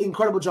 like,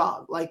 incredible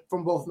job, like,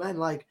 from both men.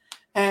 Like,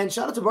 and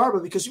shout out to Barbara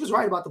because she was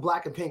right about the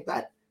black and pink.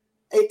 That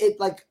it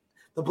like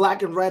the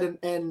black and red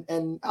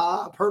and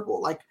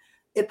purple, like,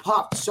 it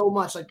popped so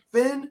much. Like,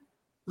 Finn,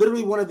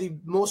 literally one of the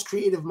most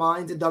creative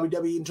minds in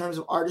WWE in terms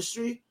of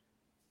artistry.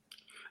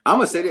 I'm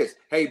gonna say this.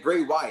 Hey,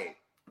 Bray Wyatt,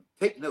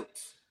 take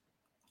notes.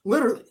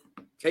 Literally.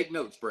 Take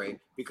notes, Bray,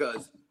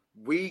 because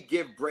we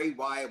give Bray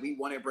Wyatt, we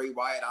wanted Bray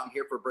Wyatt. I'm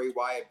here for Bray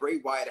Wyatt. Bray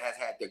Wyatt has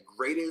had the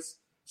greatest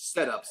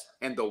setups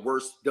and the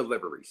worst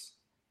deliveries.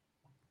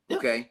 Yeah.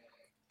 Okay?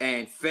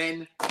 And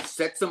Finn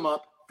sets him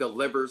up,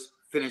 delivers,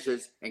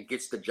 finishes, and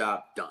gets the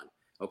job done.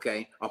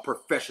 Okay? A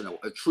professional,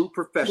 a true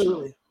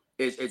professional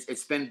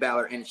is Finn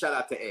Balor. And shout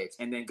out to Edge.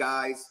 And then,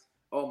 guys,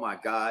 oh my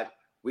God,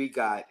 we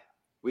got,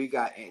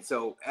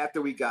 so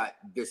after we got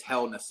this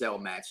Hell in a Cell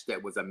match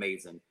that was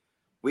amazing,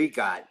 we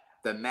got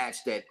the match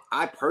that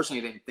I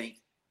personally didn't think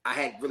I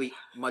had really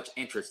much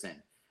interest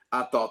in.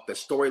 I thought the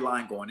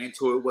storyline going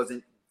into it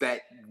wasn't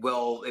that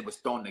well. It was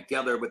thrown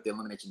together with the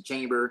Elimination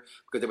Chamber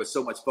because there was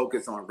so much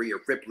focus on Rhea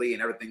Ripley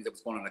and everything that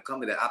was going on to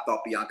come to that. I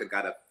thought Bianca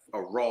got a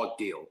raw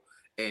deal,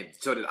 and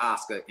so did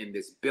Asuka in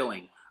this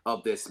billing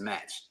of this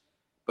match.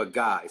 But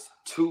guys,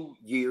 2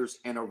 years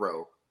in a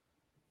row,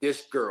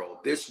 this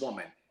girl, this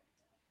woman,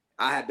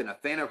 I have been a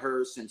fan of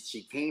hers since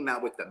she came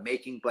out with the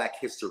Making Black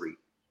History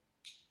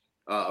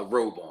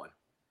robe on.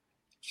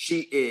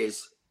 She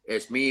is,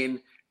 as me and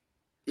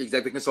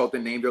executive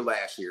consultant named her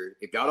last year,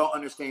 if y'all don't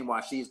understand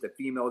why she's the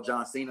female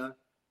John Cena,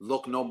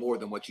 look no more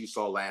than what you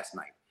saw last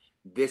night.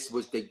 This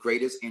was the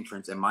greatest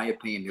entrance, in my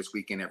opinion, this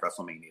weekend at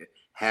WrestleMania.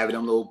 Having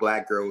them little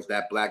black girls,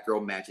 that black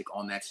girl magic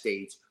on that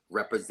stage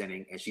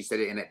representing, and she said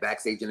it in a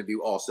backstage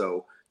interview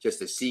also, just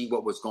to see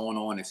what was going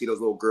on and see those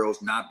little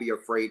girls not be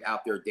afraid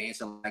out there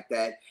dancing like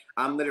that.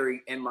 I'm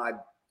literally in my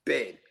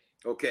bed,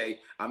 okay?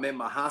 I'm in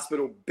my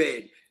hospital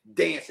bed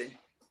dancing.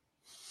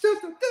 You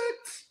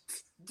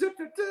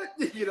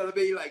know what I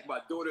mean? Like, my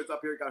daughter's up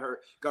here,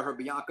 got her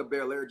Bianca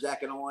Belair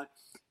jacket on.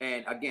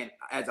 And again,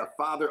 as a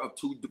father of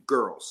 2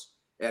 girls,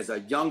 as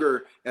a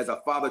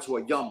father to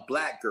a young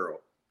black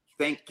girl,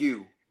 thank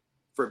you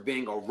for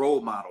being a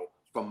role model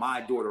for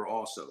my daughter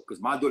also,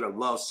 because my daughter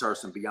loves her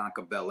some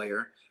Bianca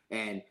Belair,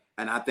 and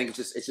I think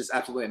it's just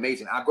absolutely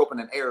amazing. I grew up in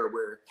an era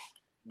where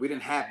we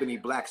didn't have many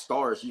black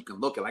stars you can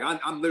look at. Like,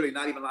 I'm literally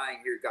not even lying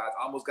here, guys.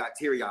 I almost got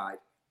teary-eyed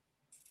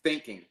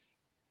thinking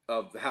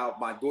of how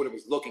my daughter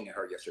was looking at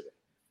her yesterday.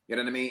 You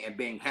know what I mean? And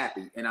being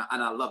happy. And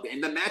I loved it.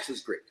 And the match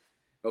was great.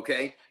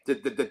 Okay?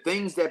 The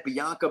things that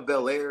Bianca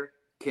Belair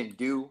can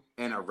do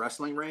in a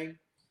wrestling ring,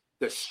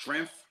 the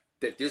strength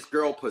that this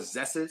girl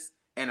possesses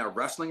in a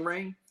wrestling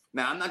ring.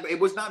 Now, it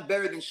was not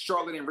better than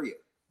Charlotte and Rhea.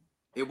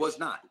 It was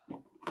not.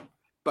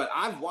 But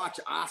I've watched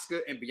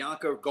Asuka and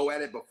Bianca go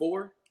at it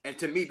before. And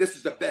to me, this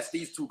is the best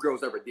these 2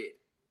 girls ever did.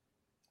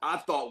 I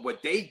thought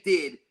what they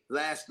did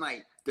last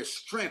night, the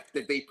strength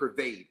that they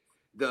purveyed,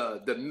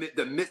 the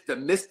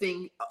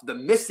missing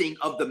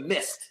of the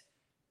mist,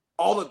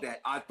 all of that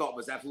I thought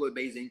was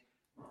absolutely amazing.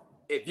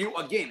 If you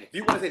want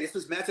to say this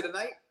was match of the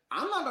night,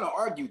 I'm not going to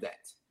argue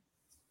that.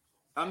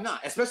 I'm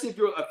not, especially if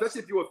you're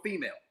a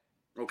female.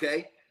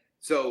 Okay,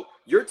 so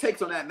your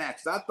takes on that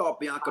match? I thought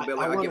Bianca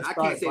Belair. I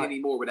can't say it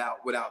anymore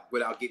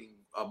without getting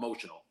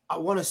emotional. I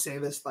want to say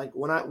this, like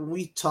when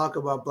we talk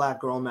about black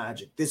girl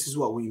magic, this is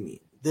what we mean.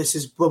 This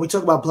is when we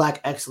talk about black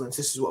excellence.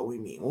 This is what we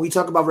mean. When we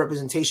talk about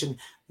representation,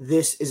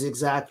 this is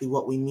exactly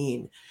what we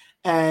mean.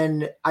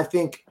 And I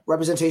think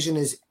representation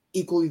is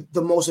equally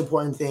the most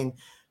important thing.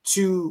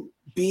 To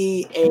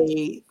be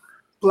a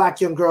black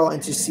young girl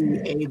and to see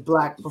a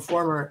black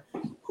performer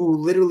who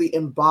literally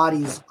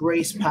embodies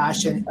grace,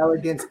 passion,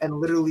 elegance, and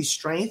literally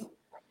strength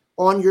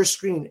on your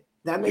screen,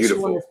 that makes you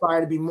want to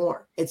aspire to be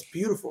more. It's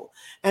beautiful.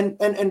 And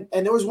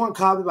there was one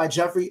comment by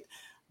Jeffrey.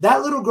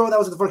 That little girl that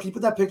was at the front, can you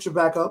put that picture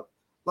back up?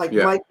 Like,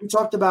 yeah. Mike, we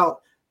talked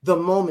about the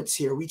moments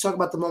here. We talked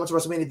about the moments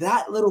of WrestleMania.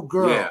 That little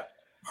girl,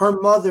 her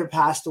mother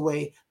passed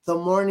away the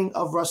morning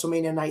of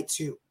WrestleMania Night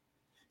 2.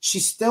 She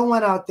still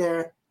went out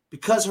there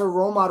because her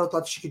role model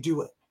thought she could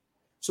do it.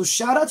 So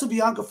shout out to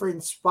Bianca for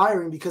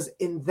inspiring, because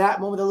in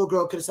that moment, the little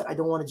girl could have said, I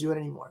don't want to do it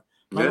anymore.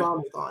 My mom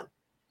is gone.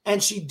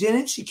 And she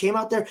didn't. She came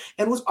out there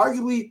and was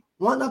arguably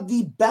one of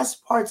the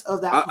best parts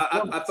of that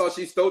performance. I thought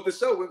she stole the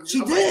show.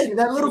 She did. Like,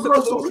 that little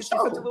girl stole the show. She's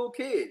such a little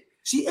kid.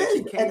 She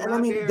is. And I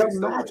mean, the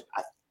match,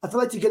 I feel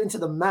like to get into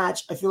the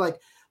match, I feel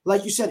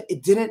like you said,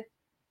 it didn't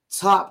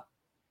top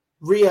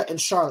Rhea and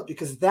Charlotte,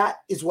 because that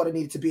is what it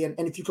needed to be. And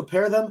if you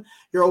compare them,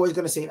 you're always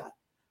going to say that.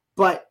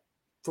 But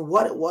for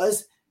what it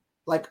was,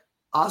 like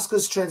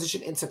Asuka's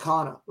transition into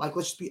Kana, like,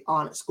 let's just be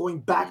honest, going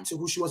back to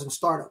who she was in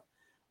Stardom,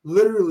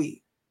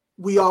 literally,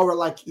 we all were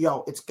like,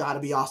 yo, it's got to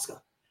be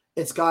Asuka.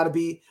 It's got to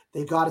be,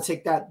 they've got to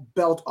take that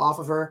belt off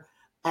of her.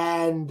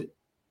 And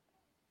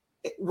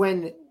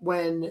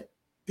when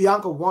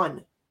Bianca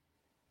won,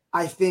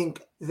 I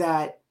think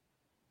that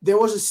there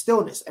was a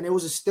stillness, and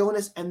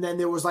and then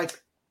there was like,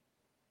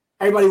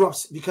 everybody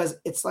erupts, because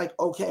it's like,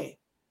 okay,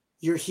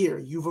 you're here.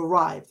 You've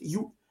arrived.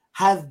 You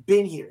have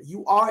been here.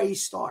 You are a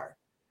star.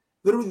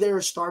 Literally, they're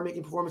a star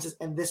making performances,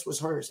 and this was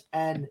hers.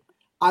 And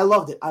I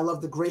loved it. I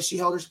loved the grace she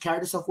carried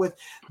herself with.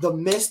 The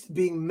mist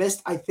being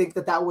missed, I think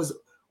that was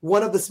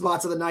one of the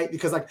spots of the night,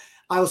 because like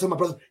I was telling my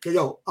brother,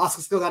 yo,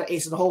 Asuka still got an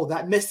ace in the hole.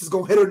 That mist is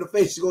going to hit her in the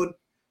face. She's going,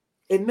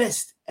 it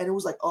missed. And it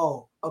was like,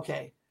 oh,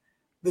 okay.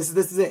 This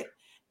is it.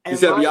 And you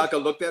said Bianca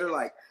looked at her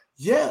like,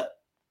 yeah.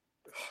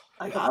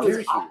 Like,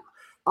 it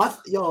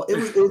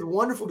was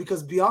wonderful,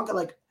 because Bianca,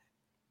 like,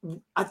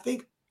 I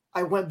think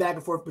I went back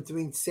and forth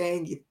between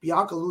saying if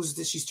Bianca loses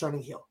this, she's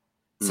turning heel.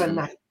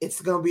 Tonight,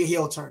 it's going to be a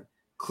heel turn.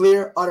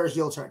 Clear, utter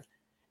heel turn.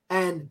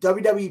 And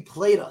WWE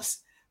played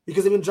us,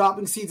 because they've been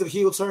dropping seeds of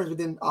heel turns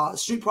within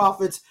Street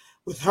Profits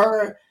with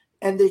her,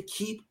 and they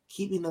keep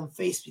keeping them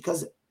face,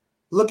 because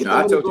look at the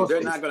little girl's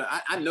face. Not gonna,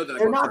 I know that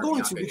they're not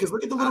going to, because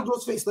look at the little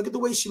girl's face. Look at the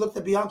way she looked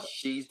at Bianca.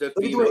 She's the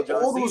look at the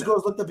way all those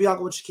girls looked at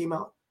Bianca when she came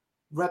out.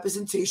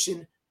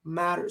 Representation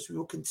matters. We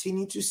will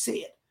continue to say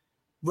it.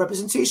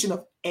 Representation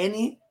of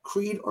any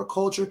creed or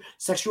culture,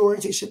 sexual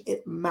orientation,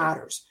 it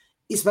matters,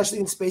 especially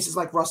in spaces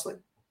like wrestling.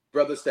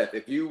 Brother Steph,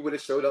 if you would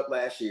have showed up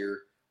last year,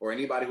 or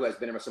anybody who has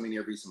been in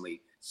WrestleMania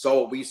recently,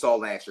 saw what we saw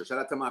last year. Shout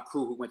out to my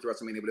crew who went to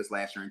WrestleMania with us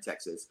last year in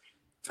Texas.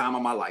 Time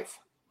of my life.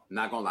 I'm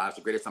not going to lie. It's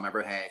the greatest time I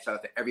ever had. Shout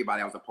out to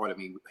everybody that was a part of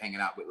me hanging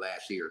out with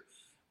last year.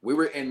 We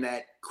were in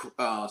that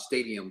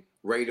stadium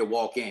ready to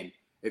walk in.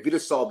 If you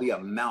just saw the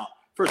amount,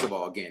 first of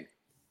all, again,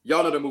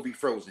 y'all know the movie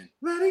Frozen.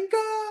 Let it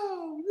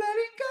go. Let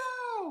it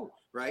go.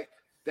 Right?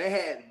 They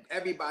had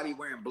everybody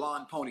wearing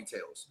blonde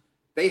ponytails.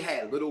 They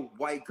had little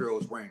white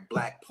girls wearing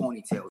black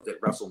ponytails at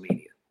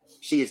WrestleMania.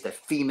 She is the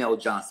female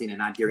John Cena,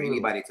 and I dare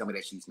anybody to tell me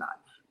that she's not.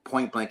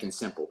 Point blank and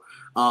simple.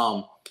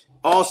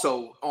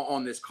 Also,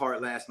 on this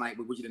card last night,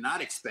 which you did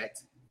not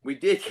expect, we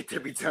did get the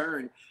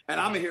return, and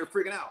I'm in here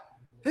freaking out.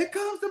 Here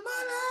comes the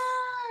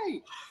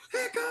money!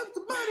 Here comes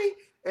the money!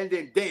 And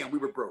then, damn, we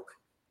were broke.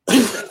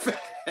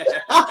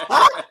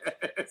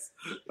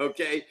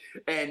 Okay,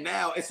 and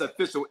now it's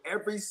official.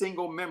 Every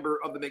single member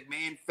of the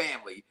McMahon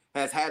family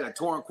has had a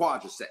torn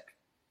quadricep.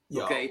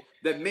 Okay,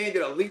 the man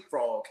did a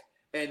leapfrog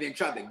and then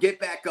tried to get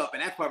back up,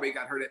 and that's probably he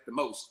got hurt at the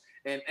most.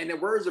 And the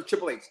words of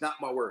Triple H, not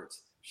my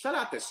words. Shout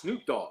out to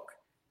Snoop Dogg,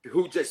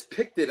 who just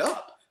picked it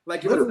up.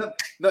 Like, it wasn't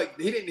like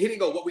he didn't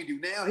go, what we do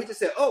now. He just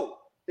said, oh,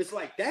 it's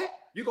like that?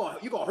 You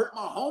gonna hurt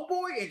my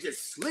homeboy, and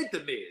just slid the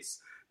Miz.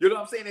 You know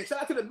what I'm saying? And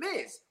shout out to the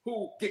Miz,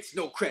 who gets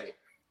no credit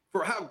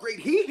for how great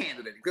he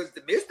handled it, because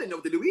the Miz didn't know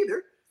what to do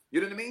either.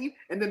 You know what I mean?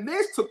 And the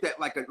Miz took that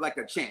like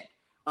a champ.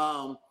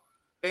 And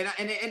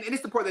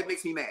it's the part that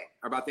makes me mad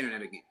about the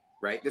internet again,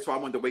 right? That's why I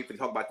wanted to wait to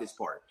talk about this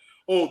part.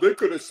 Oh, they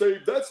could have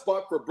saved that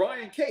spot for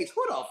Brian Cage.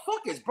 Who the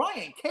fuck is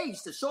Brian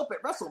Cage to show up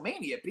at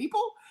WrestleMania,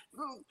 people?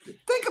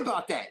 Think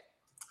about that.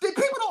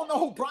 People don't know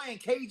who Brian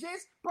Cage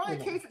is. Brian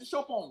Cage had to show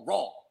up on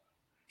Raw.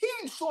 He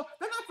ain't sure.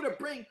 They're not going to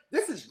bring.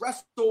 This is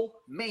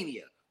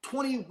WrestleMania.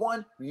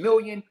 $21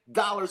 million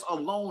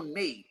alone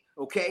made.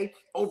 Okay,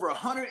 over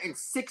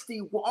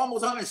 160,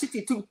 almost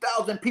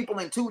 162,000 people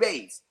in 2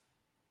 days.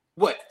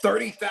 What,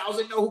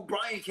 30,000 know who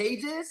Brian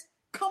Cage is?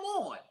 Come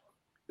on.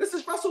 This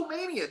is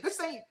WrestleMania. This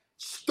ain't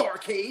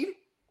Starrcade.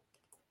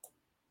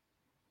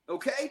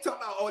 Okay?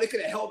 Talking about, oh, they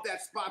could have held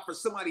that spot for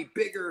somebody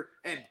bigger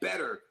and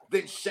better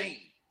than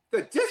Shane.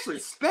 The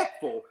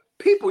disrespectful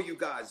people you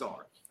guys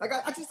are. Like,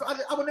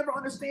 I would never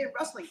understand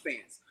wrestling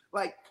fans.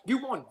 Like,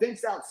 you want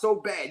Vince out so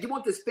bad. You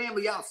want this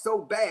family out so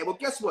bad. Well,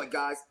 guess what,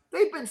 guys?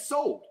 They've been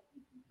sold.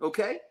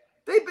 Okay?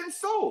 They've been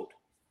sold.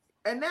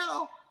 And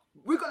now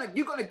you're gonna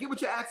get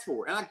what you asked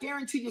for. And I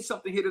guarantee you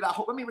something here that I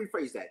hope. Let me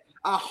rephrase that.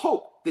 I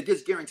hope that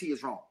this guarantee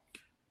is wrong.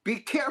 Be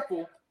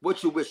careful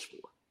what you wish for.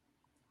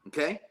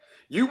 Okay?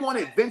 You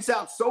wanted Vince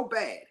out so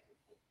bad.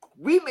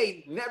 We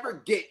may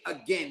never get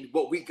again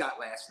what we got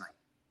last night.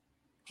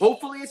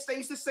 Hopefully it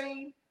stays the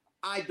same.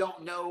 I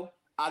don't know.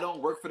 I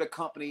don't work for the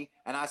company,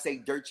 and I say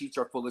dirt sheets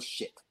are full of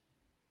shit.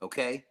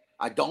 Okay?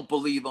 I don't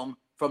believe them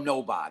from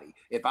nobody.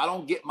 If I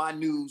don't get my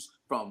news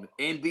from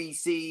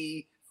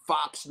NBC,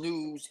 Fox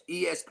News,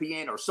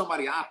 ESPN, or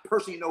somebody I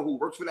personally know who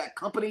works for that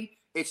company,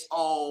 it's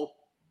all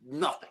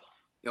nothing.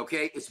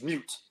 Okay? It's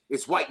mute.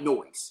 It's white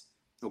noise.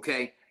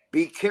 Okay?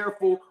 Be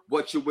careful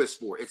what you wish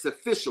for. It's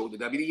official. The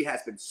WWE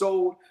has been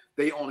sold.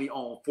 They only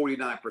own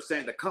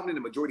 49%. The company, the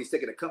majority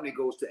stake of the company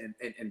goes to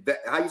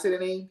how you say the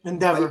name?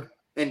 Endeavor.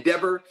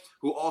 Endeavor,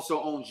 who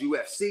also owns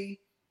UFC.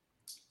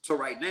 So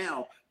right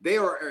now, they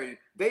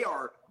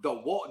are the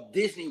Walt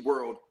Disney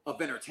World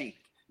of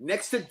entertainment.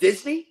 Next to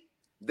Disney,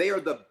 they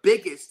are the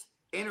biggest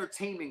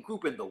entertainment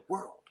group in the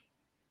world.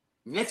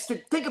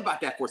 Think about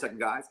that for a second,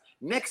 guys.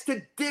 Next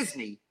to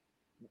Disney,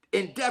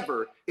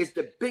 Endeavor is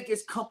the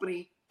biggest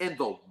company in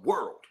the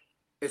world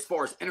as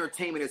far as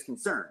entertainment is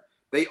concerned.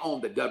 They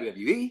own the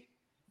WWE.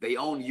 They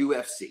own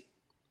UFC.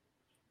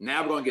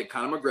 Now we're going to get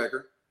Conor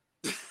McGregor.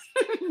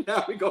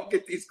 Now we're going to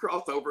get these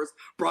crossovers.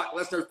 Brock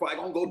Lesnar's probably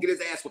going to go get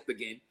his ass whooped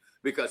again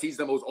because he's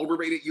the most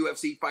overrated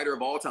UFC fighter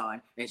of all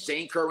time. And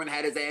Shane Kerwin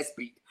had his ass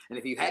beat. And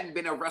if he hadn't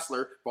been a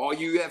wrestler, for all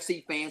you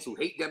UFC fans who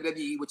hate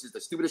WWE, which is the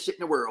stupidest shit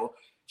in the world,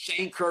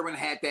 Shane Kerwin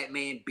had that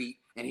man beat.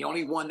 And he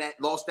only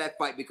lost that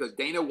fight because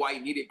Dana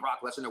White needed Brock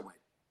Lesnar to win.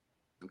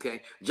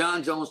 Okay?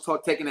 John Jones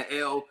taking an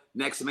L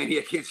next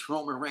Mania against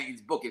Roman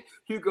Reigns. Book it.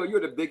 Hugo, you're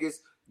the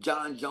biggest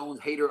John Jones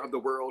hater of the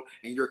world,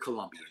 and you're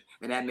Colombian.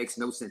 And that makes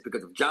no sense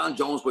because if John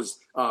Jones was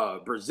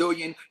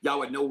Brazilian, y'all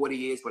would know what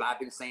he is. But I've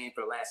been saying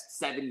for the last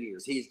 7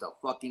 years, he's the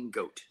fucking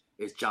GOAT.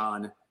 It's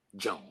John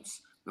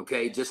Jones.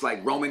 Okay? Just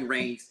like Roman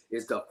Reigns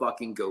is the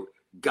fucking GOAT.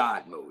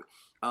 God mode.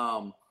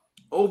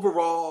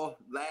 Overall,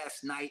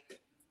 last night,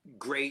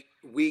 great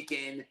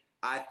weekend.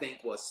 I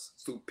think was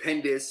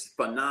stupendous,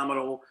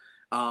 phenomenal.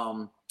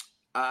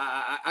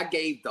 I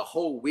gave the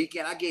whole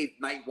weekend. I gave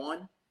night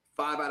 1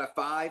 5 out of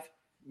 5.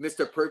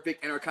 Mr.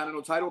 Perfect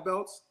Intercontinental title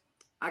belts.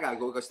 I gotta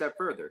go a step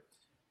further.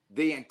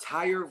 The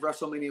entire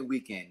WrestleMania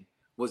weekend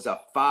was a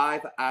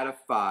 5 out of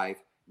 5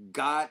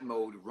 God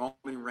mode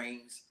Roman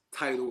Reigns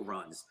title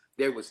runs.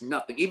 There was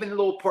nothing. Even the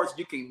little parts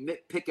you can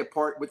nitpick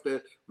apart with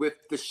the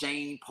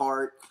Shane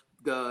part,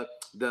 the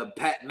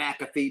Pat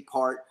McAfee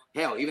part.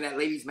 Hell, even that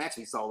ladies match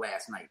we saw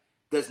last night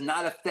does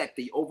not affect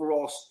the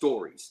overall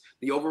stories,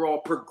 the overall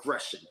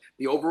progression,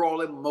 the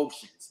overall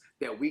emotions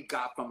that we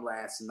got from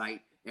last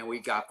night and we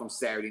got from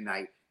Saturday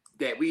night,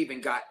 that we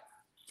even got,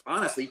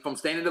 honestly, from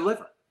Stand and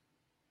Deliver.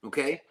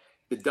 Okay?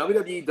 The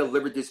WWE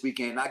delivered this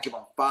weekend. I give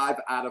them 5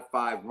 out of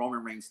 5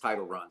 Roman Reigns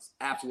title runs.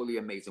 Absolutely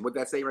amazing. What'd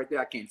that say right there?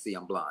 I can't see.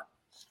 I'm blind.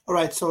 All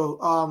right, so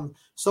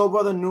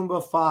brother number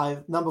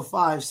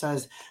five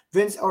says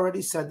Vince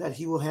already said that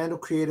he will handle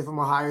creative from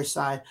a higher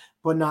side,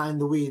 but not in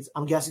the weeds.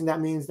 I'm guessing that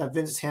means that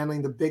Vince is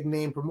handling the big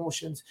name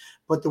promotions,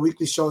 but the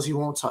weekly shows he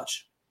won't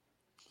touch.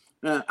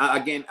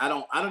 Again, I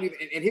don't even.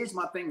 And here's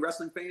my thing,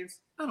 wrestling fans.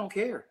 I don't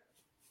care.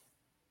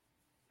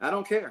 I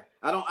don't care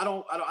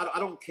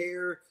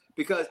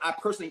because I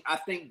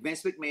think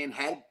Vince McMahon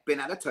had been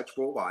out of touch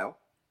for a while.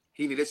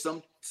 He needed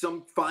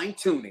some fine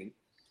tuning,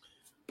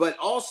 but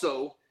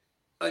also,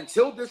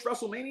 until this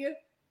WrestleMania,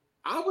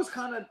 I was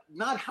kind of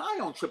not high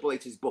on Triple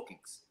H's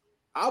bookings.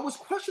 I was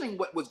questioning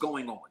what was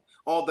going on,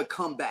 all the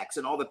comebacks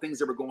and all the things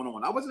that were going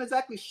on. I wasn't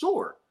exactly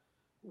sure,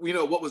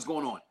 what was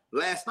going on.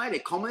 Last night,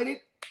 it culminated.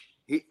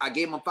 I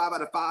gave him 5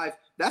 out of 5.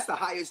 That's the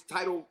highest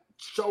title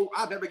show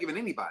I've ever given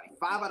anybody.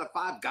 5 out of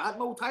 5 God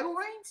mode title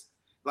reigns.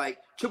 Like,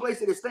 Triple H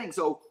did his thing.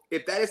 So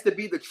if that is to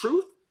be the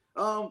truth,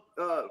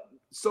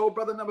 so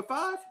brother number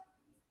 5,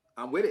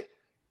 I'm with it.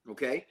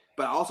 Okay.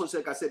 But I also said,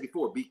 like I said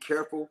before, be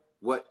careful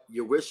what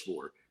you wish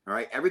for. All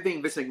right.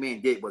 Everything Vince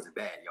McMahon did wasn't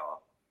bad, y'all.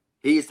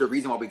 He is the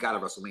reason why we got a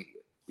WrestleMania.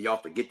 Did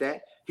y'all forget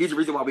that? He's the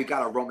reason why we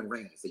got a Roman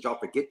Reigns. Did y'all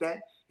forget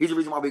that? He's the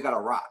reason why we got a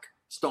Rock,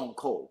 Stone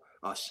Cold,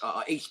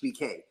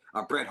 HBK,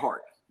 Bret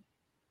Hart.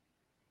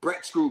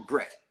 Bret screwed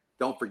Bret.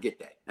 Don't forget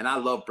that. And I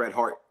love Bret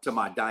Hart to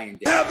my dying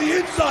day. Have the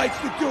insights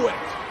to do it.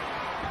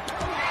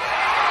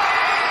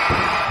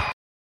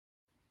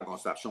 I'm going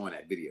to stop showing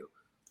that video.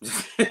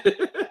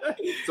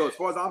 So as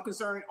far as I'm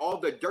concerned, all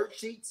the dirt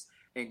sheets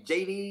and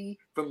JD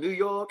from New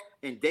York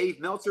and Dave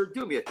Meltzer,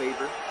 do me a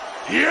favor.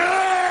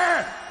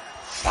 Yeah!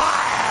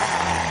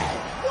 Fire!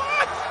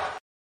 What?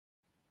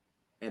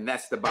 And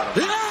that's the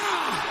bottom line.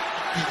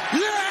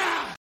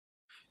 Yeah!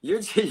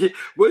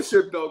 What's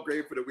your no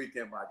grade for the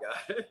weekend, my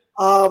guy?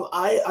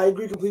 I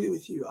agree completely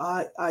with you.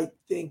 I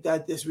think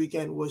that this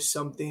weekend was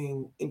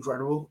something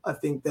incredible. I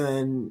think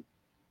then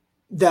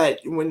that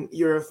when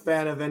you're a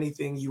fan of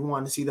anything, you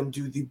want to see them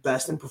do the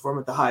best and perform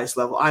at the highest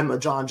level. I'm a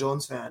John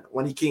Jones fan.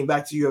 When he came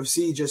back to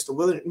UFC just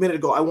a minute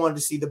ago, I wanted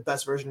to see the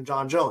best version of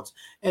John Jones.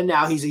 And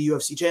now he's a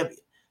UFC champion.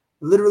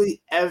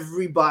 Literally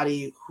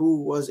everybody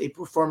who was a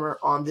performer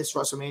on this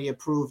WrestleMania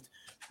proved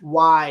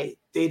why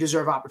they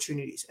deserve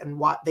opportunities and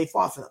why they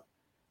fought for them.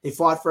 They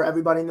fought for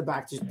everybody in the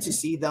back to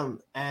see them.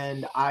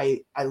 And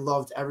I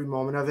loved every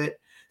moment of it.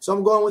 So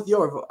I'm going with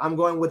I'm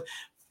going with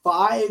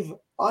 5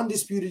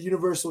 undisputed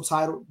Universal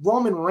title,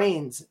 Roman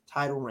Reigns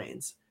title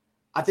reigns.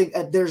 I think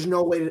there's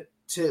no way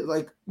to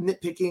like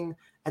nitpicking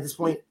at this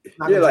point.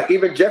 Yeah, like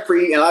even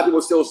Jeffrey and a lot of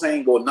people still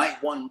saying, well,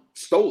 night 1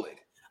 stole it.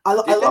 I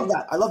love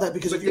that. I love that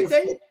because if you're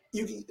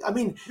you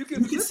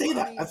can say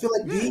that. I feel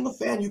like being a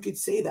fan, you could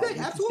say that.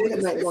 Yeah, absolutely.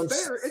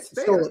 It's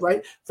fair,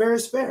 right? Fair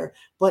is fair.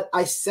 But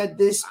I said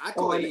this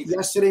on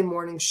yesterday's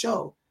morning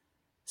show.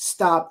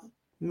 stop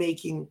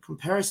making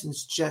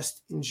comparisons.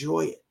 Just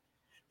enjoy it.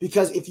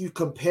 Because if you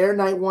compare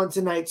night 1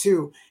 to night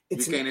 2, you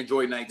can't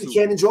enjoy night 2. You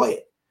can't enjoy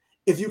it.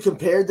 If you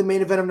compared the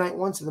main event of night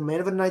 1 to the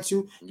main event of night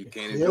 2, you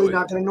can't enjoy it.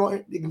 Not going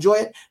to enjoy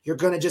it. You're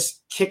going to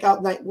just kick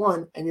out night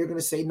 1, and you're going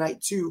to say night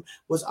 2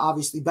 was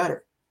obviously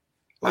better.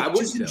 I wouldn't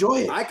just enjoy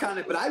it.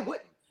 But I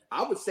wouldn't.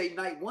 I would say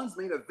night 1's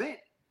main event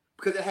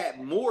because it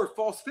had more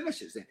false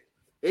finishes in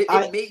it.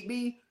 It made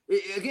me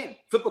again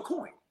flip a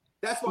coin.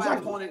 That's why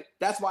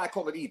I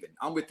call it even.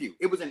 I'm with you.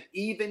 It was an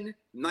even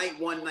night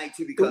 1, night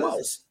 2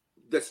 because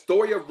the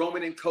story of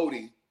Roman and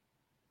Cody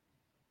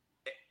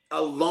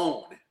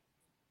alone,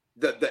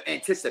 the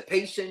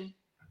anticipation,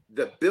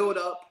 the build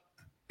up,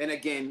 and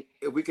again,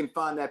 if we can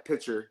find that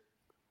picture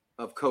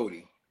of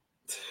Cody,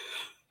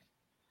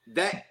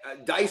 that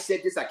Dice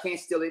said this. I can't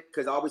steal it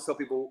because I always tell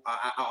people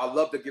I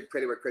love to give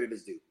credit where credit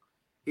is due.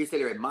 He said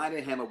it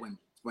reminded him of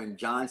when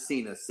John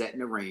Cena sat in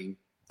the ring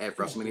at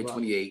WrestleMania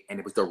 28, and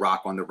it was The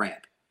Rock on the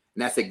ramp,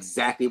 and that's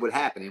exactly what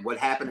happened. And what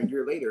happened a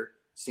year later,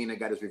 Cena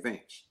got his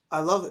revenge. I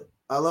love it. Okay?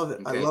 I love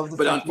it.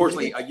 But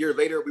unfortunately, a year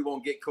later, we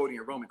won't get Cody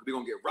and Roman. We're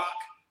gonna get Rock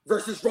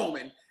versus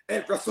Roman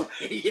at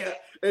WrestleMania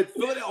in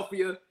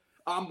Philadelphia.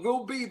 I'm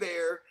gonna be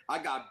there. I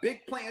got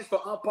big plans for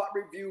Unpop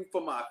Review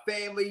for my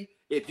family.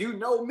 If you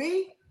know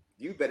me,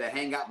 you better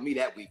hang out with me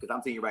that week because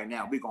I'm telling you right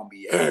now, we're gonna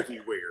be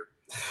everywhere.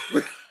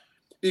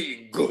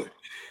 Eating good.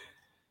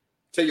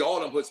 Tell you all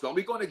them hoods from.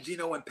 We're going to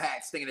Gino and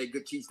Pat's thinking they're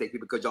good cheesesteak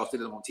because y'all see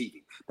them on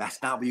TV.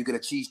 That's not where you get a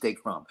cheesesteak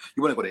from.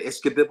 You want to go to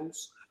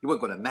Escabibbles? You want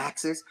to go to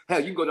Max's? Hell,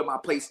 you can go to my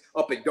place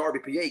up in Darby,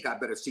 PA,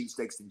 got better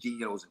cheesesteaks than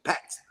Gino's and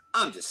Pat's.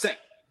 I'm just saying.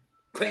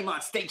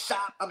 Claymont Steak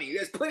Shop. I mean,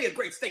 there's plenty of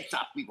great steak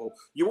shops, people.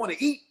 You want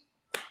to eat?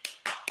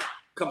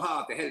 Come high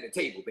at the head of the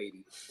table,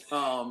 baby.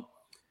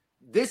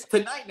 This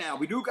tonight now,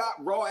 we do got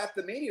Raw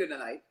after Mania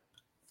tonight.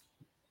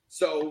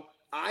 So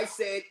I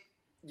said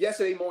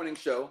yesterday morning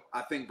show,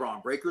 I think Braun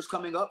Breaker's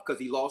coming up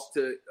because he lost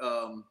to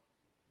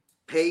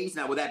Hayes.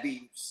 Now, would that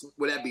be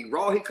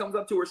Raw he comes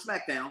up to or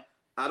SmackDown?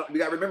 We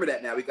got to remember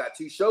that now. We got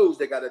 2 shows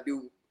they got to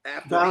do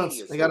after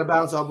Mania. They got to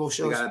balance out both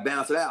shows. They got to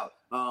balance it out.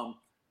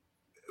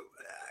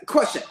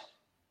 Question.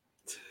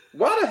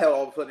 Why the hell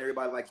all of a sudden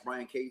everybody likes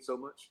Brian Cage so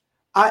much?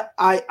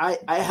 I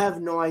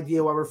have no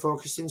idea why we're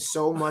focusing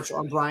so much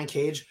on Brian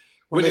Cage.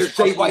 When there's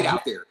Jay White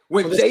out there.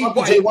 When Jay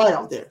White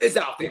out there is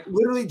out there.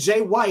 Literally,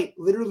 Jay White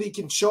literally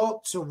can show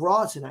up to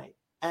Raw tonight.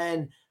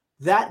 And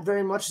that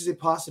very much is a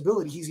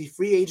possibility. He's a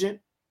free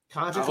agent.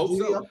 Contract I hope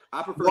so. Up.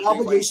 I prefer no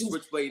obligations.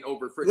 Switchblade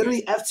over freaking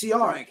literally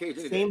FTR. Cage,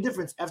 same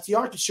difference.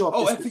 FTR can show up.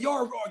 Oh,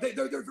 FTR,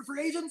 they're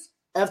free agents?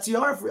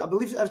 FTR, I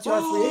believe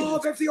FTR free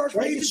agents. If FTR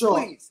free agents,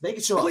 please. They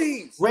can show up.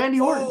 Please. Randy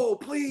Orton. Oh,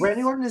 please.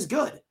 Randy Orton is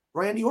good.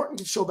 Randy Orton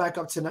can show back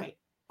up tonight.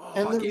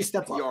 And literally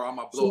step up.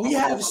 So we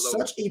have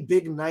such a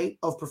big night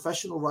of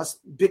professional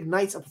wrestling, big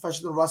nights of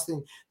professional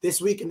wrestling this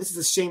week. And this is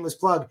a shameless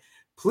plug.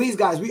 Please,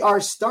 guys, we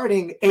are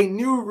starting a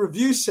new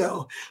review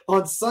show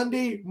on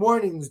Sunday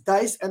mornings.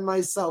 Dice and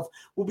myself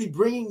will be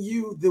bringing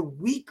you the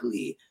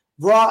weekly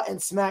Raw and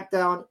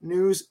SmackDown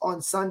news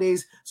on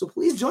Sundays. So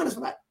please join us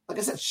for that. Like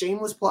I said,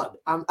 shameless plug.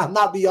 I'm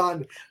not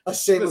beyond a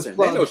shameless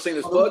plug. Ain't no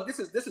shameless plug.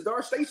 This is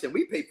our station.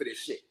 We pay for this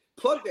shit.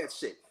 Plug that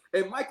shit.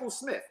 And Michael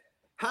Smith,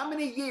 how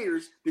many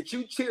years did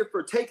you cheer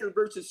for Taker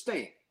versus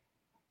Sting?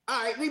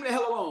 All right, leave me the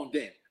hell alone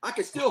then. I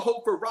can still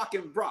hope for Rock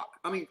and Brock.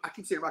 I mean, I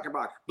keep saying Rock and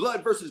Brock.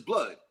 Blood versus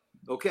blood.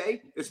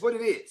 Okay? It's what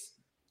it is.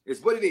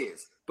 It's what it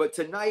is. But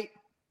tonight,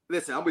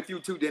 listen, I'm with you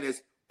too,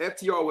 Dennis.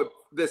 FTR would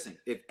listen.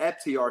 If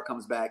FTR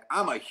comes back,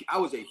 I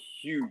was a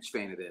huge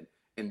fan of them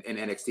in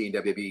NXT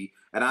and WWE,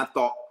 and I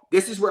thought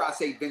this is where I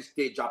say Vince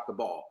did drop the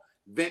ball.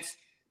 Vince,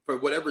 for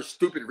whatever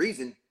stupid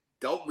reason,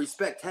 don't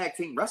respect tag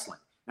team wrestling,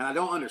 and I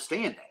don't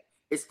understand that.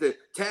 It's the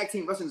tag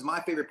team wrestling is my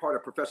favorite part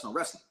of professional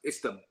wrestling. It's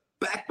the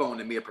backbone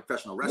to me of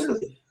professional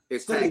wrestling.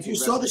 It's tag team if you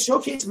saw the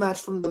showcase match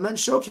from the men's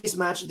showcase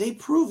match, they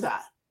proved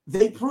that.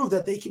 They proved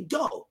that they could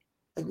go.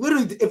 Like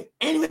literally, if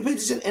anyone paid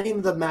attention to any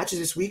of the matches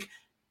this week,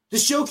 the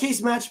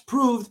showcase match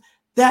proved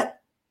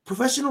that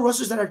professional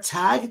wrestlers that are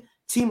tag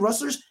team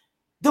wrestlers,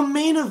 the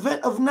main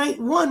event of night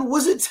 1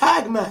 was a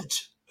tag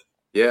match.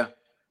 Yeah.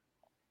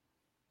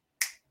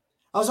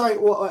 I'm sorry.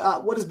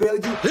 What does Bailey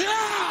do?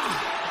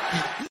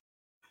 Yeah!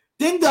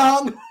 Ding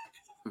dong.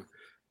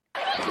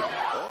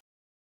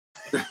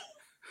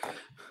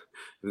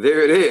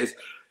 There it is.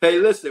 Hey,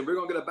 listen, we're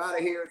going to get up out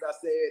of here. As I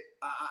said,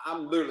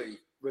 I'm literally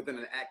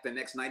within the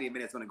next 90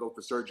 minutes going to go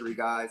for surgery,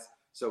 guys.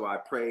 So I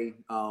pray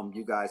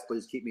you guys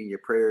please keep me in your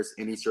prayers.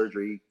 Any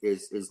surgery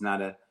is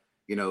not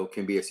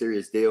can be a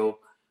serious deal.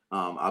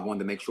 I wanted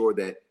to make sure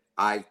that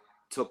I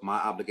took my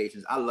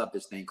obligations. I love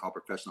this thing called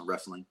professional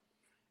wrestling,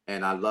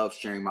 and I love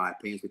sharing my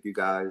opinions with you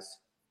guys.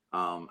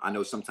 I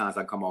know sometimes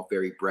I come off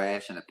very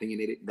brash and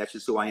opinionated. That's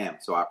just who I am.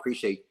 So I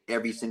appreciate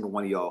every single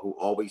one of y'all who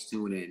always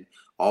tune in,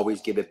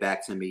 always give it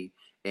back to me.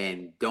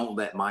 And don't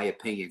let my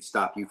opinion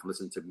stop you from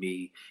listening to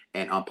me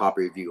and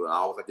Unpopular Review. And I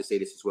always like to say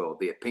this as well.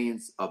 The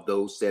opinions of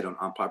those said on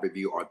Unpopular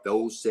Review are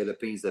those said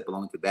opinions that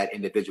belong to that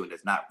individual and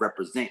does not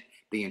represent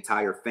the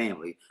entire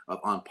family of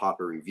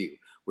Unpopular Review.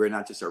 We're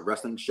not just a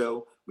wrestling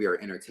show. We are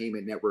an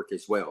entertainment network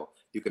as well.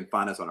 You can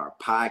find us on our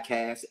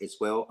podcast as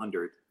well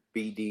under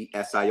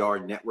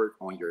BDSIR Network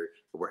on your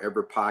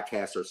wherever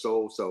podcasts are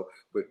sold. So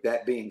with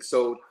that being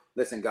sold,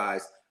 listen,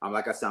 guys,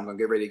 like I said, I'm going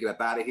to get ready to get up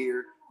out of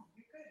here.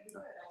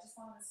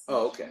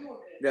 Oh, okay.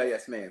 Yeah,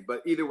 yes, man.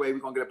 But either way, we're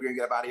going to get up here and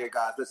get up out of here,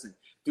 guys. Listen,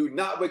 do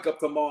not wake up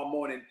tomorrow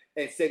morning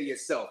and say to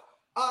yourself,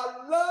 I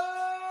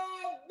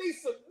love me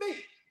some me.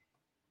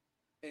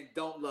 And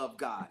don't love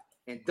God.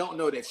 And don't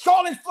know that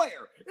Charlotte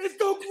Flair is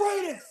the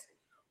greatest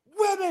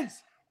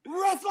women's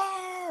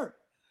wrestler.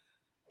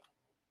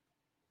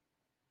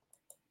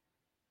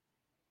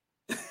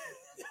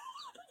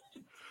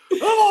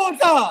 Come on,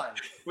 time.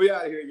 We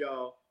out of here,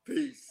 y'all.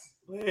 Peace.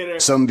 Later.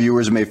 Some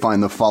viewers may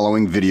find the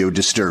following video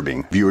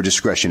disturbing. Viewer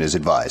discretion is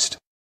advised.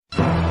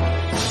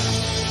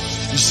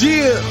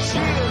 Yeah.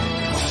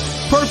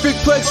 Perfect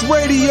Plex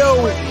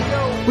Radio.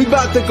 We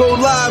about to go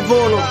live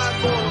on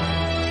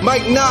him.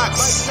 Mike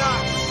Knox.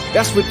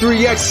 That's with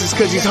 3 X's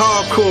because he's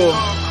hardcore.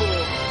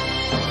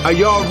 Are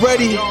y'all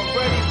ready?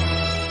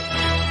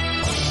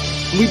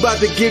 We about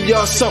to give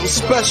y'all something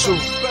special.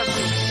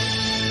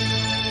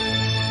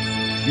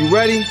 You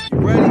ready?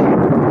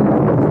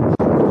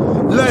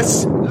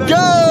 Let's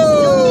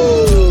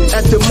go!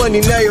 At the money,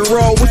 now you're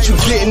raw, what you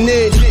getting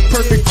in?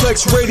 Perfect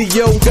Plex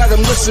Radio, got them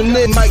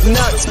listening. Mike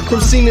Knox,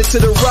 from Cena to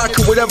The Rock,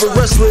 or whatever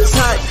wrestler is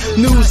hot.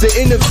 News and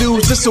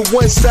interviews, it's a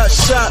one-stop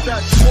shop.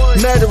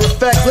 Matter of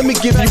fact, let me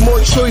give you more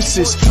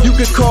choices. You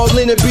could call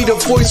in and be the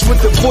voice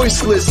with the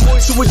voiceless.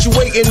 So what you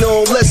waiting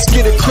on? Let's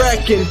get it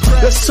cracking.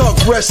 Let's talk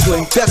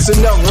wrestling, that's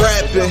enough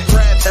rapping.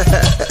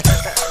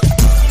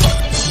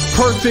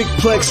 Perfect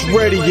Plex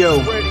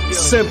Radio.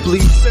 Simply,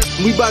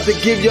 we about to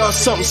give y'all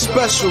something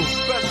special.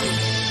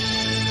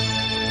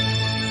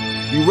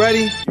 You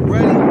ready?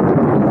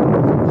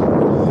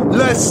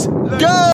 Let's go!